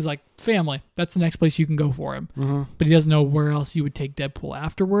Deadpool 2, he's like, family, that's the next place you can go for him. But he doesn't know where else you would take Deadpool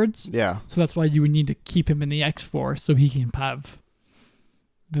afterwards. Yeah. So that's why you would need to keep him in the X-Force so he can have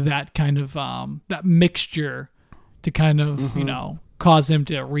that kind of, that mixture to kind of, cause him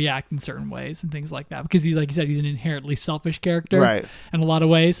to react in certain ways and things like that. Because he's, like you said, he's an inherently selfish character in a lot of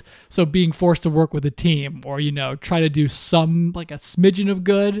ways. So being forced to work with a team or, try to do some, like a smidgen of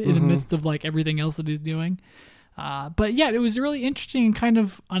good in the midst of like everything else that he's doing. But yeah, it was really interesting and kind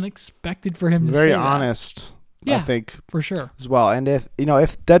of unexpected for him to say very that. honest, yeah, I think. For sure. As well. And if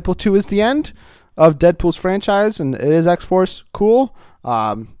Deadpool 2 is the end of Deadpool's franchise and it is X-Force, cool.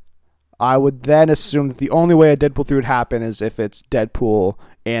 I would then assume that the only way a Deadpool 3 would happen is if it's Deadpool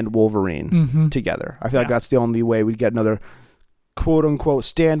and Wolverine together. I feel like that's the only way we'd get another quote-unquote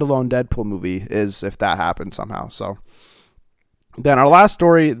standalone Deadpool movie is if that happens somehow. So then our last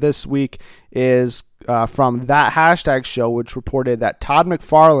story this week is from That Hashtag Show, which reported that Todd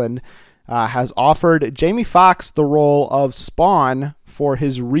McFarlane has offered Jamie Foxx the role of Spawn for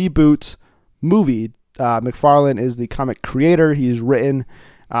his reboot movie. McFarlane is the comic creator. He's written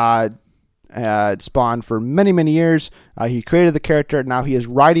Spawn for many, many years. He created the character. Now he is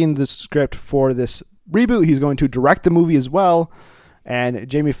writing the script for this reboot. He's going to direct the movie as well. And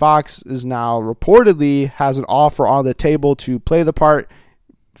Jamie Foxx is now reportedly has an offer on the table to play the part.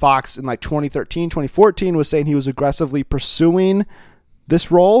 Fox in like 2013, 2014 was saying he was aggressively pursuing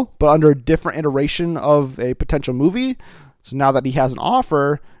this role, but under a different iteration of a potential movie. So now that he has an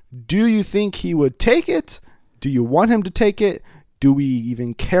offer, do you think he would take it? Do you want him to take it? Do we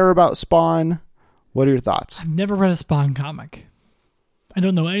even care about Spawn? What are your thoughts? I've never read a Spawn comic. I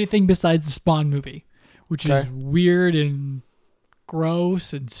don't know anything besides the Spawn movie, which is weird and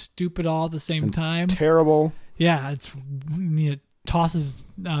gross and stupid all at the same time. Terrible. Yeah, it tosses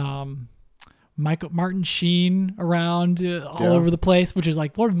Martin Sheen around all over the place, which is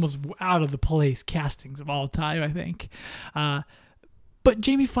like one of the most out of the place castings of all time, I think. But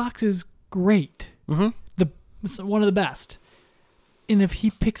Jamie Foxx is great. Mm-hmm. One of the best. And if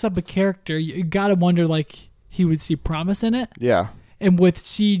he picks up a character, you gotta wonder like he would see promise in it. Yeah. And with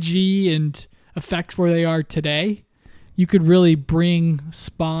CG and effects where they are today, you could really bring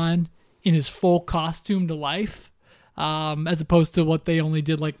Spawn in his full costume to life, as opposed to what they only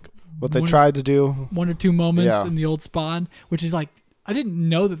did like what they tried to do 1 or 2 moments in the old Spawn, which is like, I didn't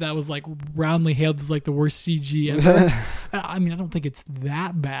know that was like roundly hailed as like the worst CG ever. I mean, I don't think it's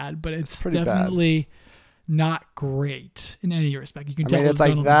that bad, but it's definitely not great in any respect. You can tell it's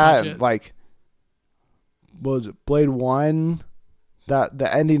like that. Like, what was it, Blade 1? That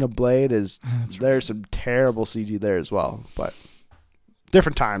the ending of Blade is there's some terrible CG there as well, but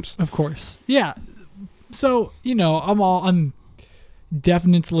different times, of course. Yeah. So I'm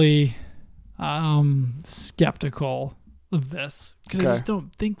definitely skeptical of this because I just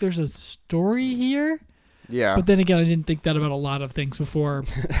don't think there's a story here. Yeah. But then again, I didn't think that about a lot of things before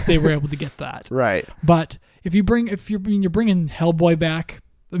they were able to get that. Right. But if you're bringing Hellboy back,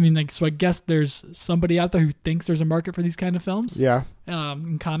 I mean, like, so I guess there's somebody out there who thinks there's a market for these kind of films. Yeah.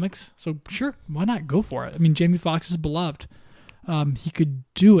 In comics. So sure, why not go for it? I mean, Jamie Foxx is beloved. He could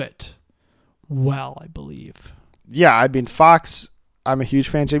do it well, I believe. Yeah, I mean, Fox, I'm a huge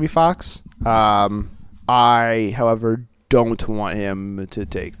fan of Jamie Foxx. I, however, don't want him to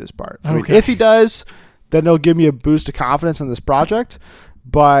take this part. I mean, if he does, then it'll give me a boost of confidence in this project.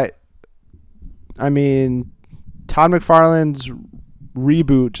 But, I mean, Todd McFarlane's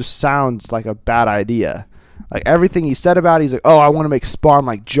reboot just sounds like a bad idea. Like, everything he said about it, he's like, oh, I want to make Spawn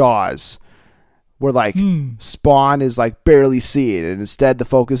like Jaws, where, like, Spawn is, like, barely seen, and instead the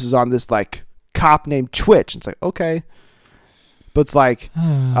focus is on this, like, cop named Twitch. It's like, okay. But it's like,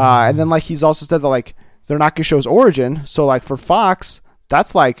 and then, like, he's also said that, like, they're not going to show his origin, so, like, for Fox,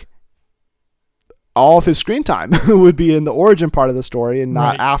 that's, like, all of his screen time would be in the origin part of the story and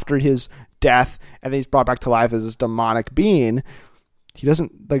not after his death, and then he's brought back to life as this demonic being. He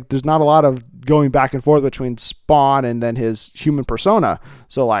doesn't, like, there's not a lot of going back and forth between Spawn and then his human persona.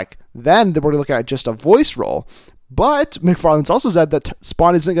 So, like, then we're looking at just a voice role. But McFarlane's also said that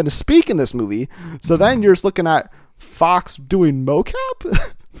Spawn isn't going to speak in this movie. So then you're just looking at Fox doing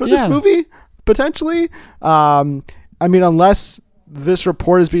mocap for this movie, potentially. I mean, unless this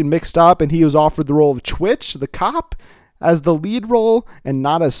report is being mixed up and he was offered the role of Twitch, the cop, as the lead role and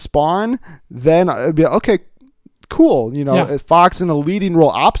not as Spawn, then it'd be okay, cool. If Fox in a leading role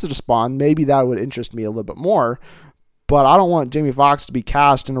opposite of Spawn, maybe that would interest me a little bit more. But I don't want Jamie Foxx to be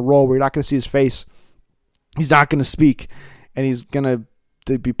cast in a role where you're not going to see his face. He's not going to speak, and he's going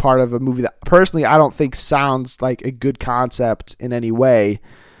to be part of a movie that, personally, I don't think sounds like a good concept in any way.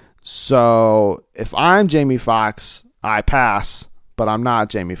 So if I'm Jamie Foxx, I pass, but I'm not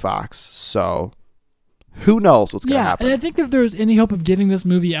Jamie Foxx. So who knows what's going to happen. And I think if there's any hope of getting this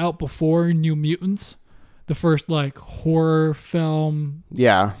movie out before New Mutants, the first, like, horror film,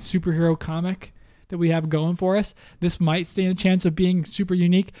 superhero comic that we have going for us, this might stand a chance of being super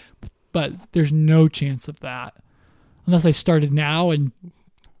unique, but there's no chance of that unless they started now. And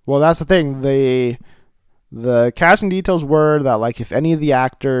well, that's the thing. The casting details were that, like, if any of the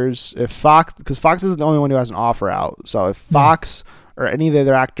actors, if Fox, because Fox is the only one who has an offer out, so if Fox or any of the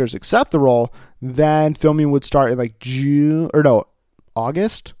other actors accept the role, then filming would start in, like,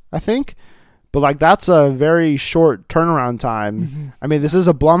 August, I think. But, like, that's a very short turnaround time. Mm-hmm. I mean, this is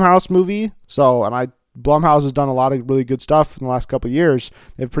a Blumhouse movie, so, and Blumhouse has done a lot of really good stuff in the last couple of years.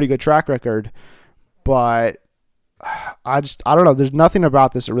 They have a pretty good track record. But I don't know. There's nothing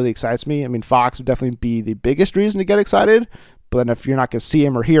about this that really excites me. I mean, Fox would definitely be the biggest reason to get excited. But then if you're not going to see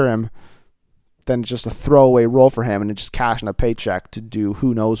him or hear him, then it's just a throwaway role for him and just cashing a paycheck to do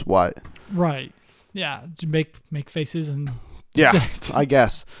who knows what. Right. Yeah. To make faces and... Yeah, I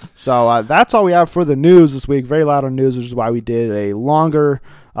guess. So that's all we have for the news this week. Very loud on news, which is why we did a longer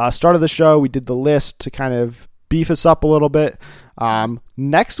start of the show. We did the list to kind of beef us up a little bit.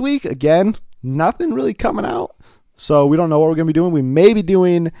 Next week, again, nothing really coming out. So we don't know what we're going to be doing. We may be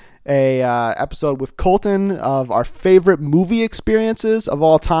doing a episode with Colton of our favorite movie experiences of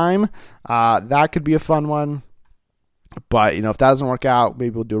all time. That could be a fun one. But, if that doesn't work out,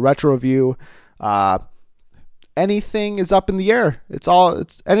 maybe we'll do a retro review. Anything is up in the air.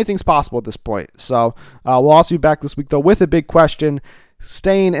 Anything's possible at this point. So we'll also be back this week, though, with a big question,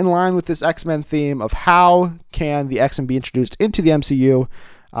 staying in line with this X-Men theme of how can the X-Men be introduced into the MCU.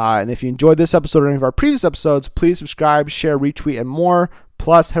 And if you enjoyed this episode or any of our previous episodes, please subscribe, share, retweet, and more.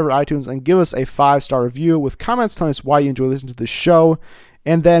 Plus, head over to iTunes and give us a 5-star review with comments telling us why you enjoy listening to the show.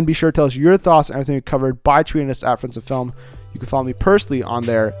 And then be sure to tell us your thoughts on everything we covered by tweeting us at Friends of Film. You can follow me personally on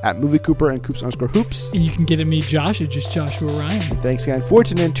there at Movie Cooper and Coops_Hoops. And you can get at me, Josh, at just Joshua Ryan. Thanks again for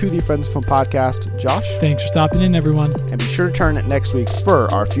tuning in to the Friends of Film podcast. Josh. Thanks for stopping in, everyone. And be sure to turn next week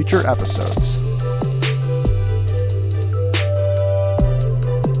for our future episodes.